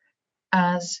legs,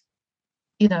 as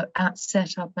at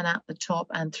setup and at the top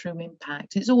and through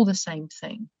impact. It's all the same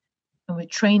thing. And we're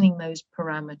training those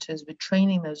parameters, we're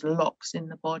training those locks in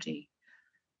the body.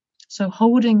 So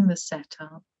holding the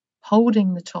setup,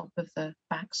 holding the top of the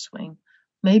backswing,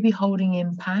 maybe holding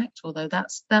impact, although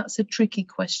that's a tricky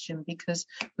question, because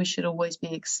we should always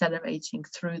be accelerating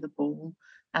through the ball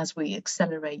as we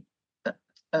accelerate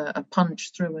a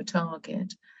punch through a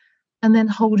target, and then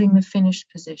holding the finished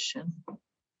position.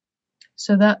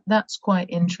 So that's quite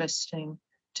interesting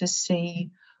to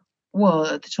see. Well,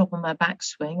 at the top of my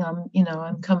backswing,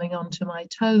 I'm coming onto my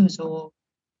toes, or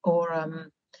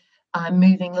I'm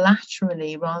moving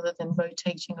laterally rather than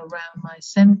rotating around my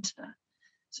center.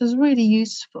 So it's really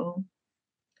useful.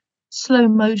 Slow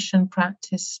motion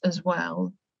practice as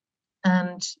well.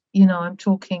 And, I'm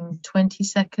talking 20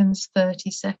 seconds,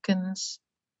 30 seconds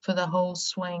for the whole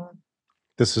swing.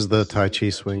 This is the Tai Chi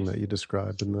swing that you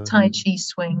described in the Tai Chi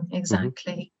swing,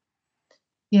 exactly. Mm-hmm.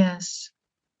 Yes.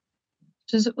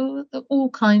 There's all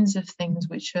kinds of things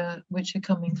which are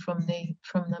coming from the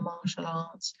martial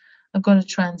arts. I've got a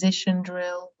transition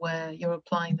drill where you're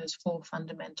applying those 4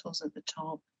 fundamentals at the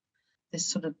top, this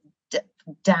sort of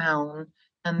down,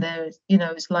 and there's,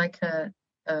 it's like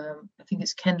I think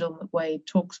it's Kendall McWade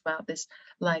talks about this,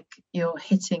 like you're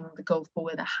hitting the golf ball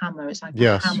with a hammer. It's like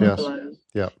a hammer blow.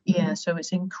 Yeah. So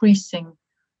it's increasing,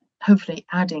 hopefully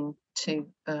adding to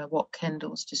what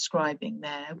Kendall's describing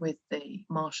there with the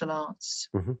martial arts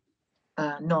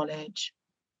knowledge.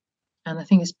 And I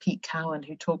think it's Pete Cowan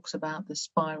who talks about the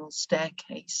spiral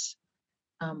staircase.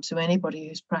 So anybody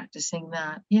who's practicing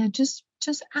that,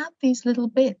 just add these little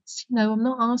bits. I'm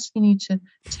not asking you to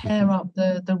tear up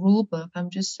the rule book.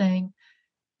 I'm just saying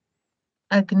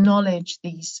acknowledge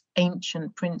these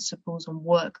ancient principles and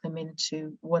work them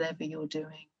into whatever you're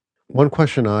doing. One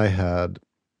question I had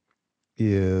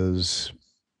is,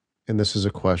 and this is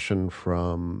a question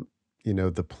from,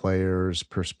 the player's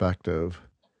perspective,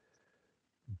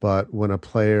 but when a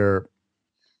player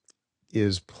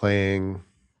is playing,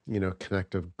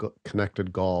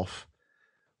 connected golf,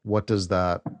 what does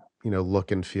that,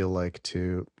 look and feel like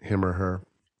to him or her?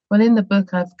 Well, in the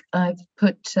book, I've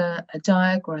put a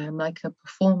diagram, like a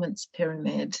performance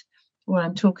pyramid, where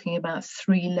I'm talking about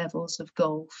 3 levels of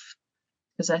golf.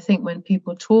 Because I think when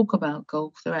people talk about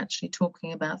golf, they're actually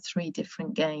talking about 3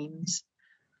 different games.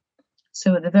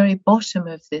 So at the very bottom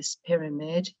of this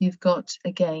pyramid, you've got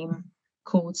a game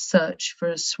called Search for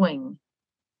a Swing.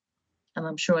 And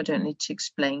I'm sure I don't need to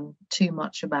explain too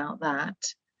much about that,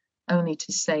 only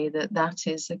to say that that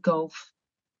is a golf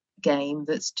game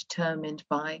that's determined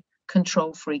by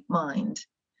control freak mind,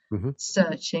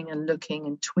 searching and looking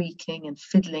and tweaking and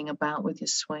fiddling about with your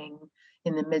swing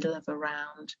in the middle of a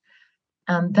round.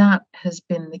 And that has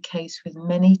been the case with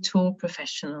many tour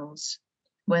professionals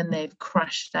when they've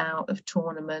crashed out of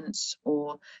tournaments,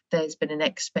 or there's been an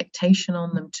expectation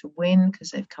on them to win because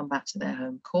they've come back to their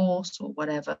home course or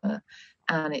whatever,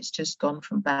 and it's just gone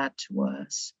from bad to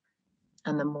worse.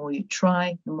 And the more you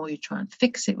try and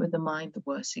fix it with the mind, the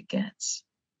worse it gets.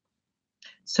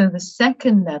 So the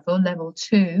second level, level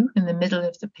 2, in the middle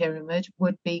of the pyramid,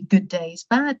 would be good days,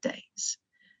 bad days,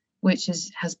 which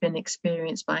has been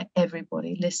experienced by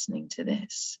everybody listening to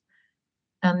this.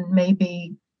 And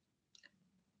maybe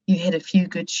you hit a few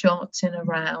good shots in a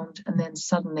round, and then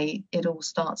suddenly it all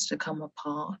starts to come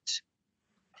apart.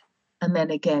 And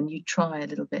then again, you try a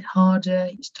little bit harder,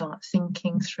 you start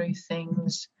thinking through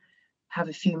things, have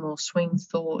a few more swing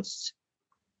thoughts,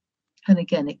 and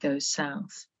again it goes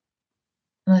south.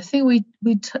 And I think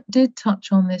we did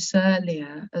touch on this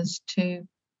earlier as to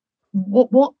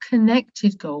what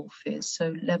connected golf is.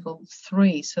 So level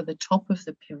 3, so the top of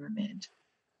the pyramid.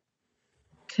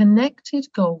 Connected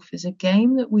golf is a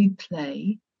game that we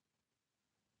play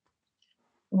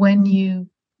when you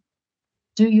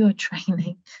do your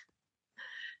training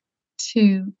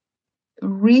to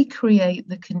recreate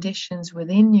the conditions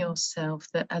within yourself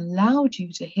that allowed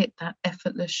you to hit that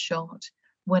effortless shot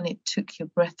when it took your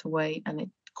breath away and it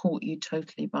caught you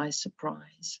totally by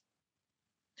surprise.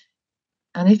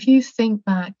 And if you think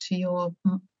back to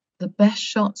the best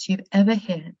shots you've ever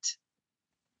hit,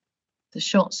 the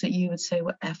shots that you would say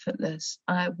were effortless,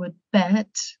 I would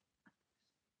bet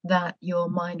that your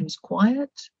mind was quiet,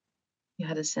 you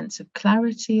had a sense of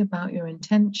clarity about your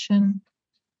intention,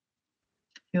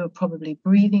 you were probably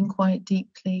breathing quite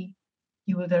deeply,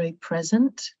 you were very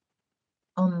present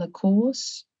on the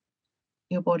course,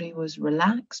 your body was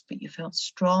relaxed, but you felt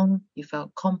strong, you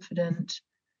felt confident,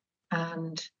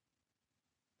 and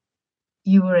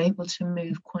you were able to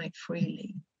move quite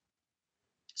freely.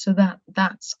 So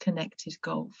that's connected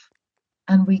golf,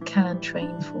 and we can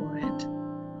train for it.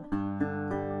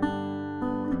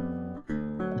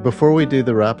 Before we do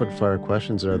the rapid fire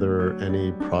questions, are there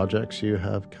any projects you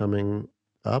have coming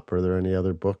up? Are there any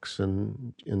other books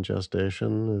in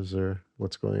gestation?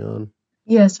 What's going on?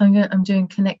 Yes, I'm doing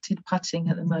connected putting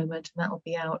at the moment, and that will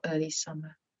be out early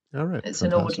summer. All right. It's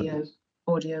fantastic. an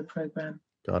audio program.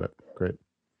 Got it. Great.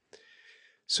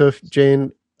 So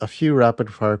Jane, a few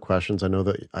rapid fire questions. I know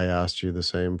that I asked you the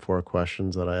same 4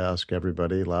 questions that I ask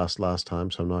everybody last time,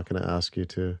 so I'm not going to ask you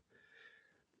to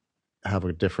have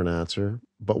a different answer.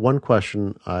 But one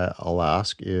question I'll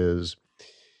ask is,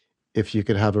 if you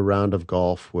could have a round of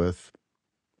golf with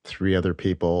 3 other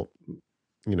people,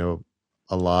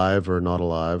 alive or not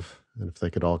alive, and if they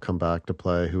could all come back to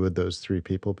play, who would those 3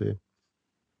 people be?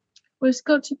 Well, it's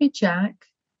got to be Jack,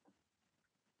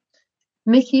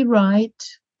 Mickey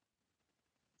Wright,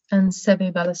 and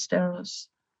Seve Ballesteros.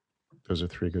 Those are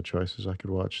 3 good choices. I could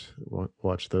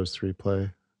watch those 3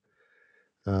 play.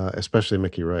 Especially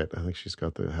Mickey Wright. I think she's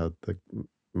had the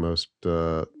most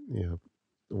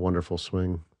wonderful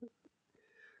swing.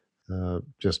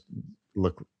 Just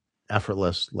look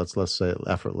effortless. Let's say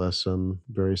effortless and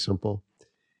very simple.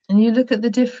 And you look at the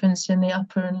difference in the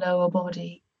upper and lower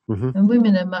body. Mm-hmm. And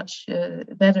women are much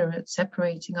better at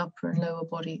separating upper and lower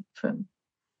body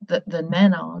than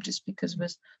men are, just because we're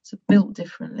built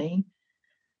differently.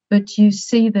 But you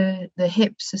see the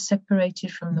hips are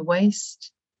separated from the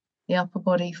waist. The upper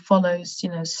body follows,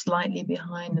 slightly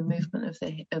behind the movement of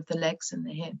the legs and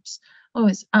the hips. Oh,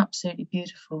 it's absolutely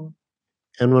beautiful.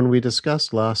 And when we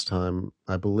discussed last time,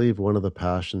 I believe one of the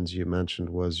passions you mentioned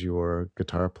was your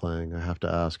guitar playing. I have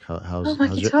to ask, how's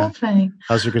guitar playing?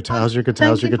 How's your guitar?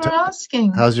 Thank you for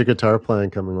asking. How's your guitar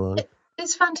playing coming along?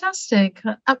 It's fantastic.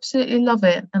 I absolutely love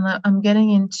it. And I'm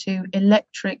getting into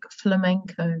electric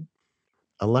flamenco.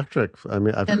 Electric. I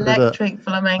mean, Electric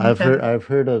flamenco. I've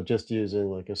heard of just using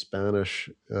like a Spanish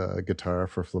guitar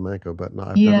for flamenco, but no,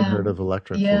 I've never Yeah, heard of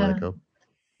electric yeah. flamenco.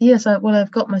 Yes,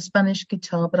 I've got my Spanish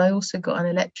guitar, but I also got an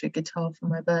electric guitar for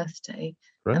my birthday.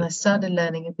 And I Right. started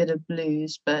learning a bit of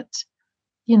blues, but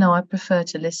you know, I prefer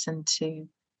to listen to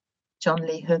John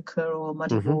Lee Hooker or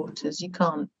Muddy Mm-hmm. Waters. You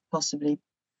can't possibly,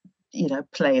 you know,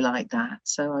 play like that.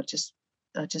 So I just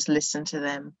listen to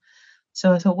them.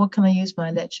 So I thought, what can I use my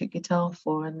electric guitar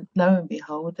for? And lo and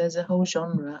behold, there's a whole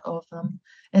genre of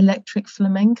electric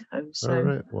flamenco. All So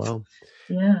right. Wow.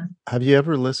 yeah, Have you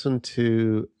ever listened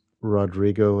to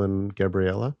Rodrigo and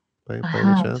Gabriela I by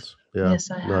any have. chance? Yeah.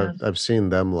 Yes, I No, have. I've seen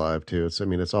them live too. I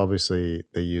mean, it's obviously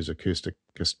they use acoustic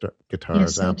guitars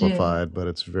Yes, they do. amplified, but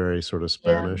it's very sort of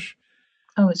Yeah. Spanish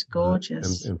Oh, it's and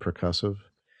gorgeous. percussive.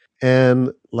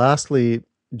 And lastly,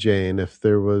 Jane, if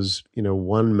there was,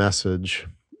 one message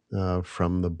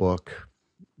from the book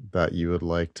that you would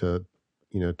like to,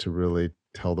 to really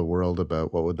tell the world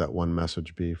about, what would that one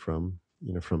message be from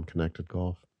Connected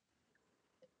Golf?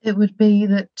 It would be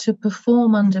that to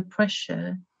perform under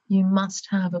pressure, you must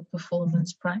have a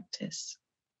performance practice.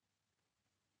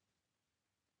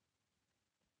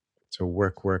 So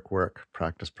work,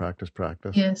 practice, practice.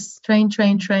 Yes, train,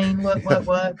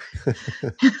 work.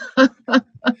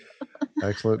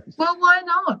 Excellent. Well, why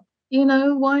not?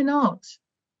 Why not?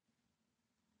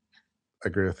 I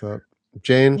agree with that.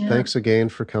 Jane, Yeah. thanks again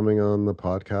for coming on the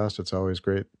podcast. It's always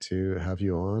great to have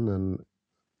you on,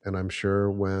 and I'm sure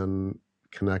when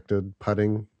Connected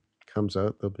Putting comes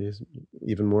out, there'll be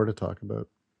even more to talk about.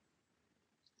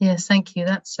 Yes, thank you.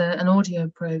 That's an audio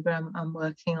program I'm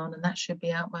working on, and that should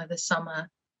be out by the summer.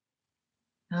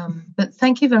 But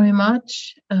thank you very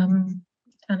much. I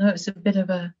know it's a bit of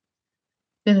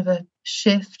a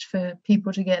shift for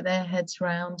people to get their heads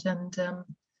round, and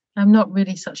I'm not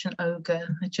really such an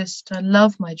ogre. I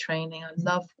love my training. I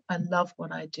love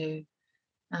what I do,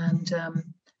 and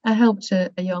I helped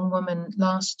a young woman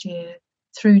last year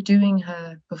through doing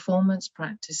her performance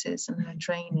practices and her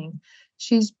training.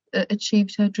 She's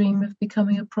achieved her dream of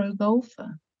becoming a pro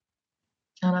golfer.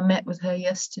 And I met with her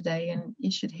yesterday, and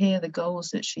you should hear the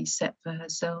goals that she set for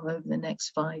herself over the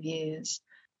next 5 years.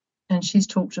 And she's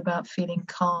talked about feeling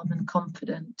calm and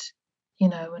confident,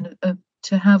 and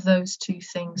to have those two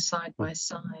things side by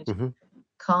side, Mm-hmm.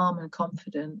 calm and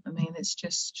confident. I mean, it's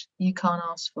just, you can't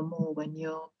ask for more when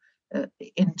you're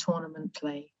in tournament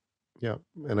play. Yeah,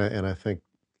 and I think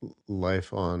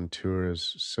life on tour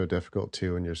is so difficult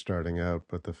too when you're starting out,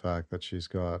 but the fact that she's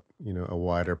got a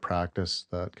wider practice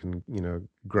that can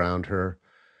ground her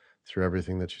through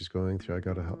everything that she's going through, I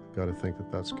gotta think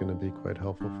that that's going to be quite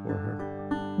helpful for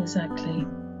her. Exactly.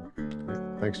 Great.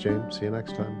 Thanks, Jane. See you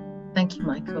next time. Thank you,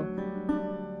 Michael.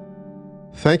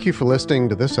 Thank you for listening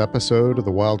to this episode of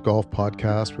the Wild Golf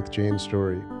Podcast with Jane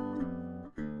Story.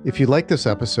 If you like this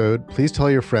episode, please tell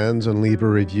your friends and leave a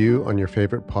review on your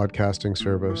favorite podcasting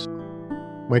service.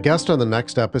 My guest on the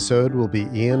next episode will be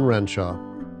Ian Renshaw,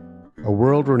 a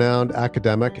world-renowned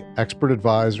academic, expert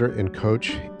advisor, and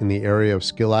coach in the area of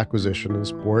skill acquisition in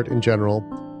sport in general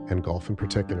and golf in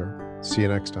particular. See you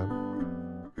next time.